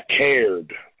I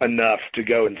cared enough to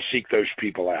go and seek those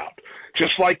people out,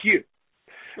 just like you.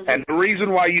 Mm-hmm. And the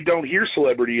reason why you don't hear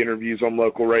celebrity interviews on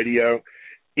local radio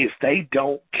is they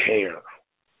don't care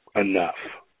enough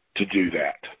to do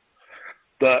that.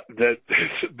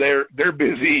 They're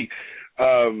busy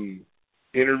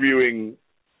interviewing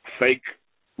fake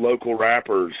local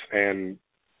rappers and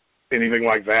anything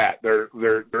like that.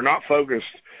 They're not focused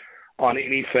on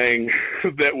anything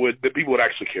that people would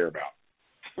actually care about.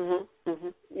 Mm-hmm, mm-hmm.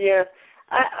 Yeah,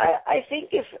 I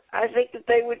think that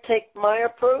they would take my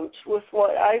approach with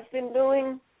what I've been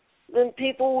doing, then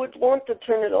people would want to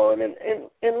turn it on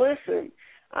and listen.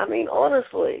 I mean,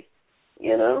 honestly,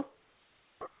 you know.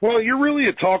 Well, you're really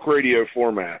a talk radio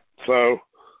format, so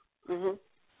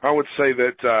I would say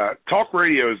that talk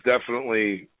radio is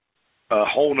definitely a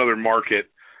whole other market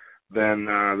than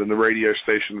the radio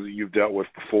stations that you've dealt with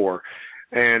before.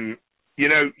 And you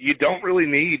know, you don't really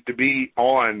need to be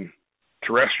on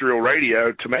terrestrial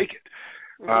radio to make it.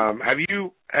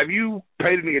 Have you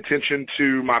paid any attention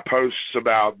to my posts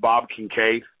about Bob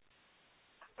Kincaid?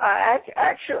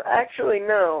 Actually,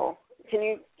 no. Can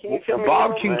you fill me in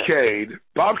Bob on Kincaid? that?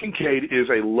 Bob Kincaid is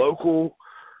a local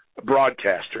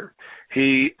broadcaster.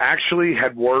 He actually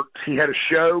had worked. He had a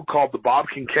show called the Bob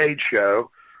Kincaid Show,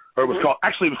 or it was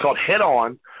called Head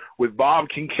On with Bob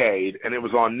Kincaid, and it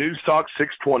was on News Talk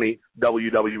 620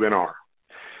 WWNR.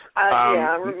 Yeah,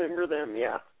 I remember them.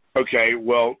 Yeah. Okay,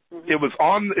 well, it was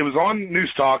on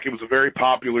News Talk. It was a very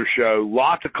popular show,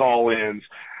 lots of call-ins,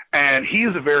 and he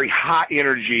is a very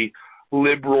high-energy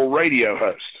liberal radio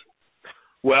host.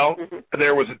 Well,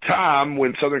 there was a time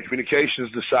when Southern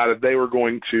Communications decided they were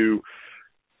going to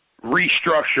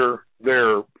restructure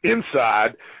their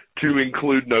inside to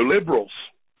include no liberals.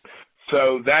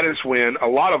 So that is when a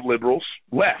lot of liberals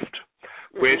left,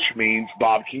 which means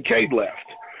Bob Kincaid left.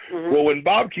 Well, when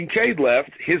Bob Kincaid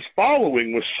left, his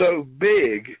following was so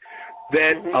big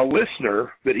that a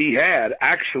listener that he had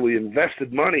actually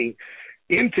invested money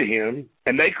into him,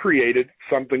 and they created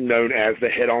something known as the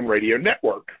Head On Radio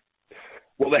Network.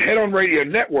 Well, the Head On Radio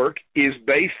Network is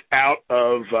based out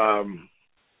of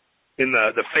in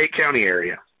the Fayette County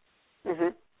area.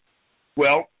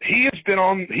 Well, he has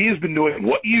been doing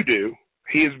what you do.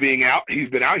 He's been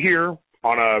out here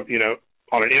on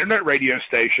an internet radio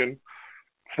station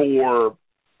for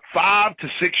 5 to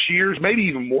 6 years, maybe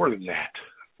even more than that,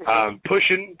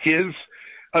 pushing his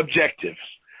objectives.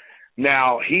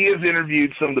 Now, he has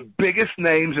interviewed some of the biggest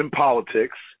names in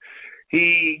politics.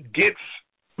 He gets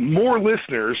more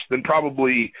listeners than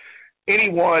probably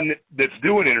anyone that's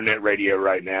doing internet radio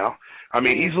right now. I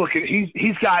mean,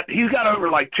 he's got over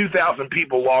like 2,000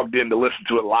 people logged in to listen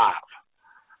to it live,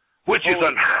 which is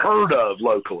unheard of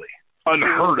locally.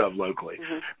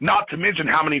 Not to mention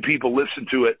how many people listen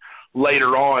to it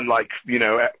later on, like, you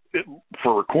know,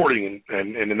 for recording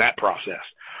and in that process.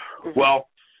 Well,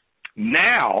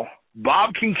 now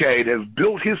Bob Kincaid has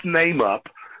built his name up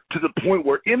to the point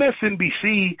where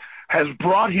MSNBC has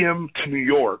brought him to New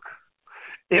York.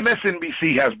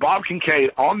 MSNBC has Bob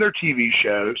Kincaid on their TV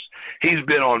shows. He's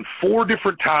been on 4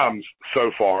 different times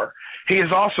so far. He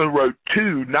has also wrote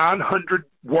 2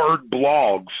 900-word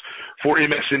blogs for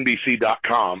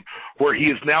MSNBC.com, where he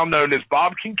is now known as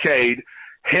Bob Kincaid,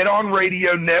 Head On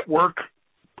Radio Network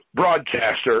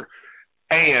broadcaster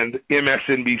and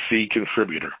MSNBC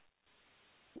contributor.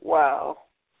 Wow.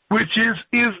 Which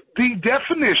is the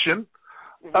definition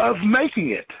of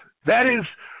making it. That is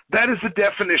the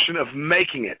definition of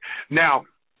making it. Now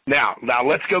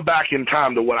let's go back in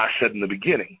time to what I said in the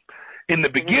beginning. In the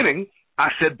beginning, I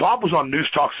said Bob was on News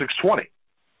Talk 620.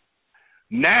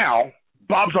 Now,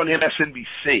 Bob's on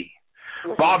MSNBC.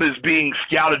 Bob is being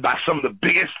scouted by some of the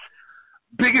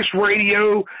biggest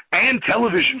radio and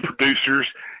television producers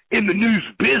in the news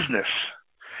business.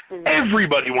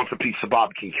 Everybody wants a piece of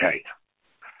Bob Kincaid.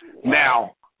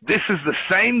 Now, this is the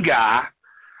same guy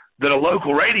that a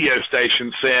local radio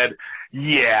station said,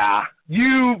 yeah,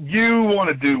 you want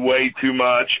to do way too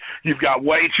much. You've got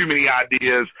way too many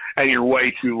ideas, and you're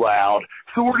way too loud.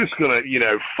 So we're just going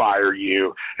to, fire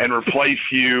you and replace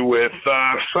you with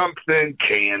something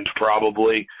canned,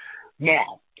 probably.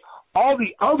 Now, all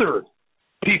the other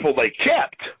people they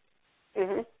kept,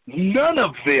 none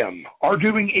of them are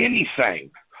doing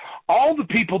anything. All the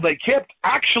people they kept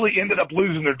actually ended up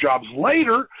losing their jobs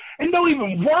later and don't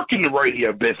even work in the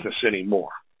radio business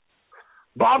anymore.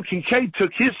 Bob Kincaid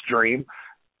took his dream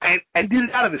and did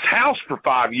it out of his house for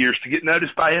 5 years to get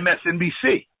noticed by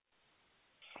MSNBC.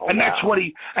 And that's what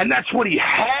he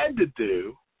had to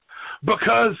do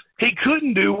because he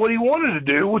couldn't do what he wanted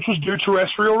to do, which was do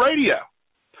terrestrial radio.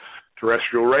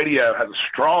 Terrestrial radio has a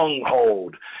strong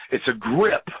hold. It's a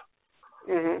grip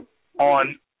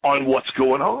on what's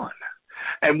going on.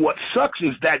 And what sucks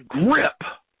is that grip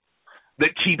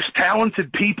that keeps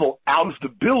talented people out of the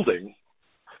building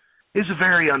is a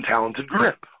very untalented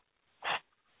grip.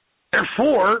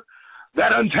 Therefore,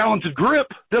 that untalented grip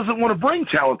doesn't want to bring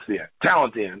talent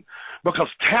in because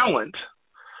talent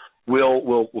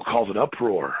will cause an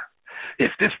uproar.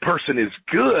 If this person is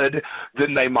good,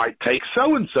 then they might take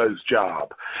so-and-so's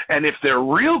job. And if they're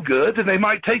real good, then they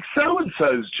might take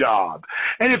so-and-so's job.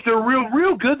 And if they're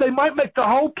real good, they might make the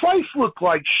whole place look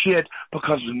like shit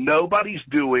because nobody's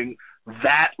doing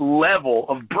that level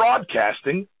of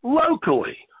broadcasting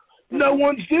locally. No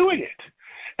one's doing it.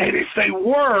 And if they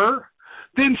were,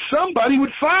 then somebody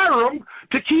would fire them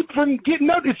to keep from getting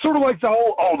out. It's sort of like the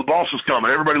whole, the boss is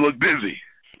coming, everybody look busy.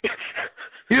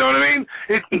 You know what I mean?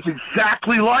 It's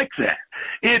exactly like that.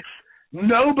 It's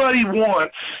nobody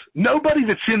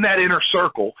that's in that inner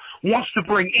circle wants to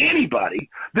bring anybody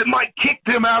that might kick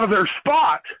them out of their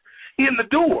spot in the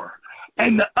door.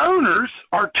 And the owners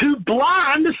are too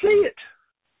blind to see it.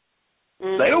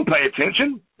 They don't pay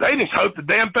attention. They just hope the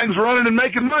damn thing's running and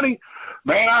making money.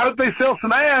 Man, I hope they sell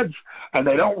some ads. And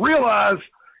they don't realize,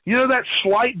 that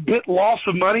slight bit loss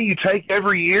of money you take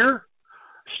every year,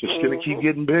 it's just going to keep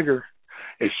getting bigger.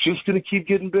 It's just going to keep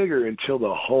getting bigger until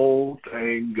the whole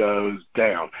thing goes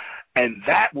down. And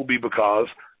that will be because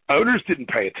owners didn't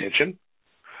pay attention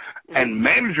and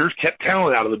managers kept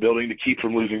talent out of the building to keep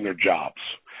from losing their jobs.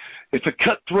 It's a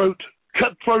cutthroat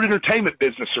entertainment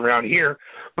business around here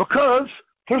because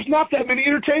there's not that many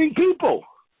entertaining people.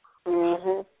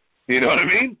 You know what I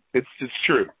mean? It's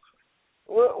true.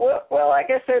 Well, like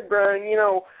I said, Brian,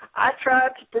 I try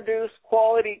to produce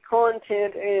quality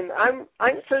content, and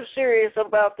I'm so serious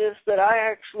about this that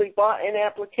I actually bought an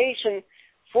application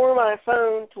for my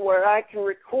phone to where I can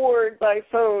record by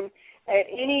phone at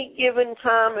any given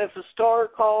time. If a star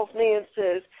calls me and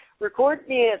says, record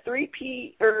me at 3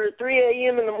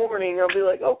 a.m. in the morning, I'll be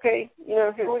like, okay,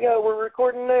 here we go, we're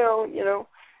recording now,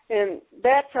 and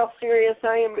that's how serious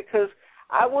I am because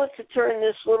I want to turn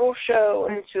this little show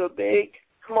into a big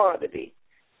commodity.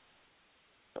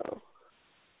 So.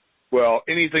 Well,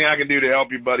 anything I can do to help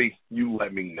you, buddy, you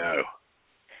let me know.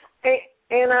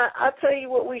 And I'll tell you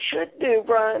what we should do,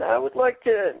 Brian. I would like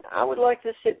to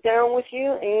sit down with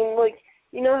you and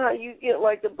how you get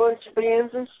a bunch of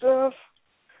bands and stuff.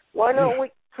 Why don't we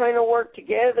kind of work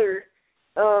together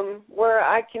where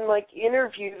I can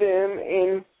interview them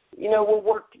and we'll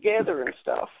work together and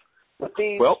stuff with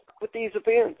these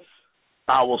events.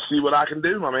 I will see what I can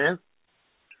do, my man.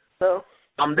 So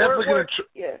I'm definitely going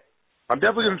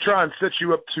to try and set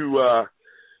you up to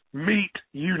meet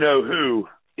who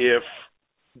if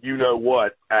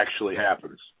what actually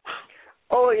happens.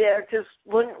 Oh yeah, because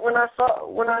when I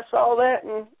saw that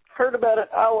and heard about it,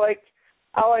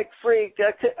 I freaked.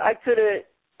 I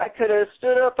could have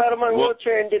stood up out of my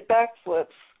wheelchair and did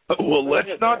backflips. Well, let's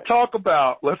not talk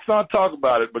about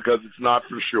it because it's not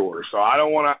for sure. So I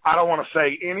don't want to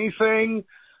say anything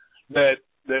that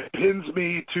pins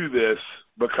me to this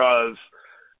because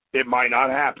it might not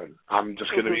happen. I'm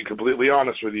just going to be completely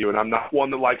honest with you, and I'm not one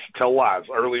that likes to tell lies.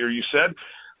 Earlier you said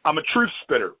I'm a truth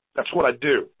spitter. That's what I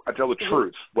do. I tell the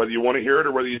truth, whether you want to hear it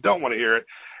or whether you don't want to hear it.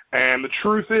 And the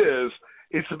truth is,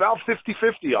 it's about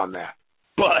 50-50 on that.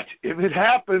 But if it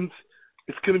happens,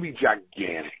 it's going to be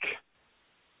gigantic.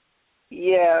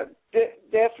 Yeah,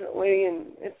 definitely.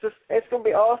 And it's going to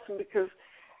be awesome because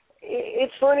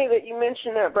it's funny that you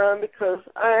mentioned that, Brian, because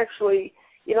I actually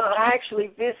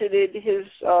visited his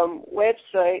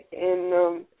website,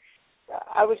 and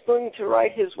I was going to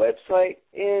write his website,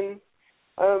 and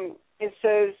it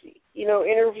says,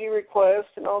 interview request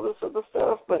and all this other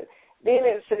stuff, but then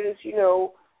it says,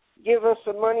 give us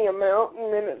a money amount,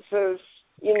 and then it says,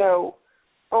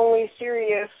 only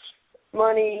serious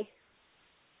money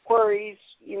queries,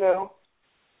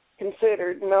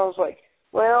 considered. And I was like,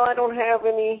 well, I don't have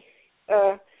any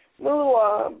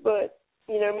moolah, but,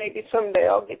 maybe someday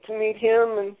I'll get to meet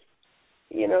him and,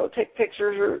 take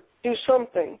pictures or do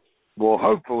something. Well,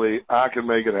 hopefully I can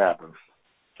make it happen.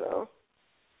 So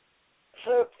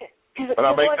but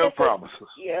I make no promises.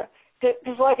 Yeah,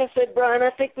 because like I said, Brian, I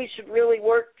think we should really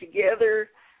work together,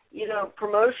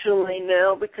 promotionally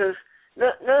now, because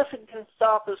nothing can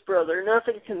stop us, brother.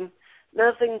 Nothing can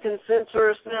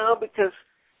censor us now, because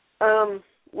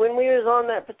when we was on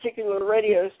that particular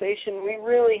radio station, we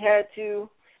really had to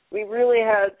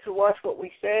watch what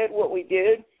we said, what we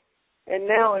did, and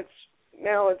now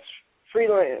it's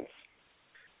freelance.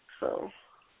 So.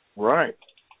 Right.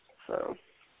 So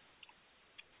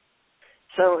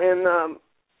and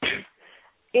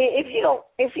if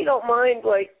you don't mind,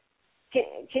 like,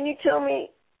 can you tell me?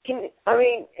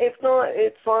 If not,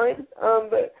 it's fine.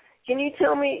 But can you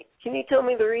tell me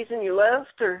the reason you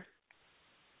left, or?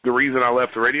 The reason I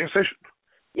left the radio station?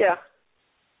 Yeah.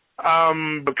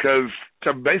 Because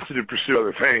basically to pursue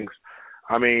other things.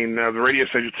 The radio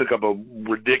station took up a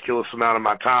ridiculous amount of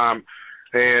my time,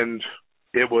 and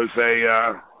it was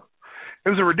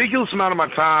a ridiculous amount of my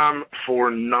time for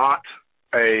not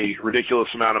a ridiculous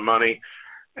amount of money.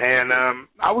 And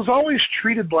I was always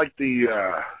treated like the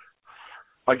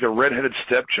redheaded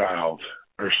stepchild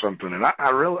or something, and I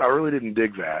really didn't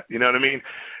dig that. You know what I mean?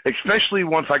 Especially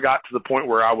once I got to the point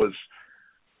where I was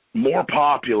more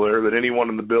popular than anyone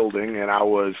in the building, and I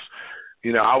was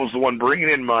the one bringing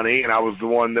in money, and I was the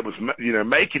one that was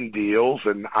making deals,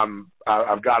 and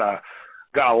I've got a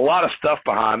lot of stuff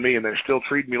behind me, and they're still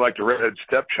treating me like the redheaded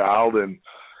stepchild, and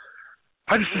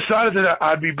I just decided that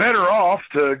I'd be better off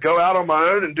to go out on my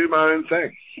own and do my own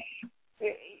thing.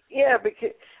 Yeah,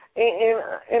 because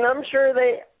and I'm sure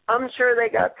they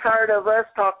got tired of us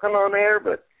talking on air,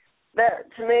 but that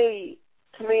to me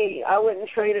I wouldn't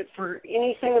trade it for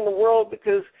anything in the world,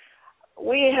 because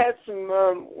we had some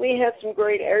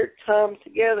great air time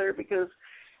together, because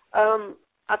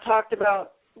I talked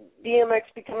about DMX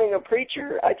becoming a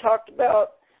preacher. I talked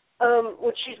about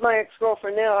which she's my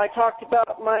ex-girlfriend now. I talked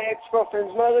about my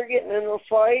ex-girlfriend's mother getting in a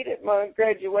fight at my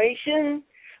graduation.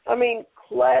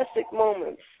 Classic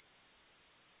moments.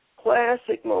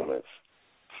 Classic moments.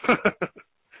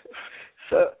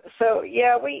 So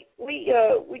yeah, we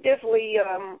definitely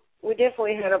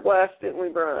had a blast, didn't we,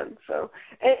 Brian? So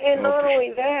and not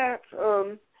only that,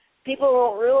 people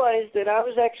don't realize that I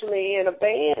was actually in a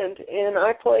band, and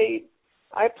I played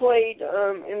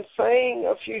and sang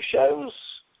a few shows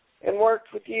and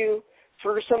worked with you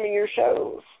for some of your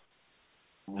shows.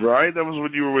 Right, that was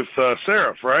when you were with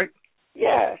Seraph, right?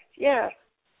 Yeah.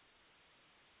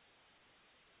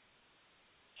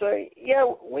 So yeah,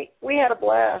 we had a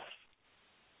blast.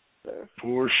 So.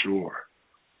 For sure.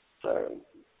 So,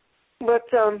 but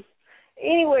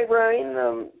anyway, Brian,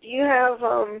 do you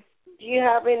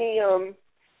have any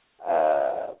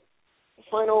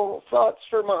final thoughts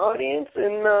for my audience?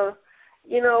 And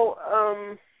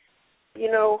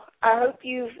I hope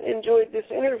you've enjoyed this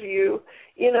interview.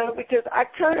 Because I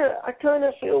kind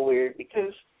of feel weird,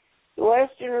 because the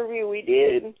last interview we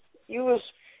did, you was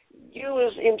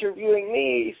interviewing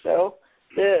me, so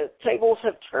the tables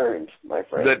have turned, my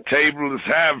friend. The tables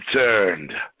have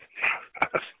turned.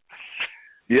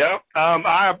 Yeah,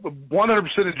 I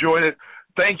 100% enjoyed it.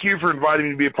 Thank you for inviting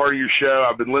me to be a part of your show.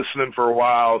 I've been listening for a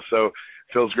while, so it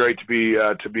feels great to be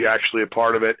actually a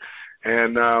part of it.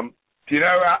 And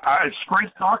it's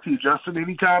great to talk to you, Justin.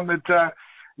 Anytime that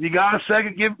you got a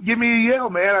second, give me a yell,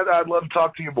 man. I'd love to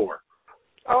talk to you more.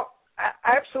 Oh,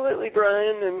 absolutely,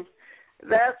 Brian. And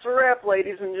that's a wrap,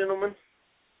 ladies and gentlemen.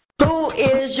 Who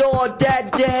is your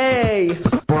daddy?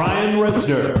 Brian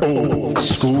Reznor, Old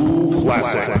School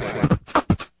Classic.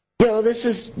 Yo, this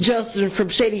is Justin from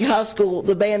Shady High School,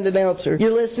 the band announcer.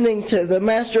 You're listening to the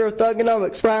Master of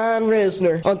Thugonomics, Brian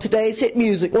Reznor, on today's hit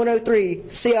music, 103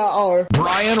 CIR.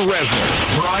 Brian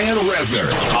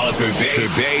Reznor on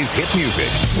today's hit music,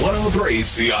 103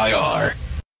 CIR.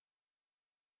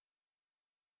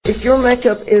 If your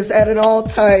makeup is at an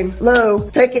all-time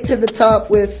low, take it to the top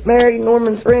with Mary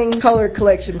Norman's Spring Color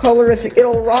Collection. Colorific.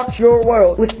 It'll rock your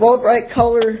world with bold, bright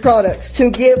color products to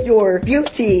give your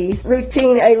beauty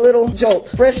routine a little jolt.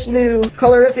 Fresh new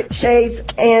colorific shades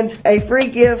and a free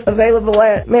gift available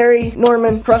at Mary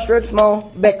Norman Crossroads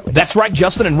Mall, Beckley. That's right,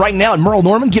 Justin. And right now at Merle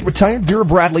Norman, get retired Vera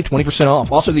Bradley 20%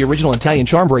 off. Also the original Italian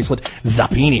charm bracelet,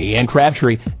 Zappini and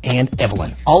Crabtree and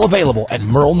Evelyn. All available at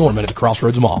Merle Norman at the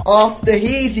Crossroads Mall. Off the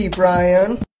easy,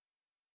 Brian.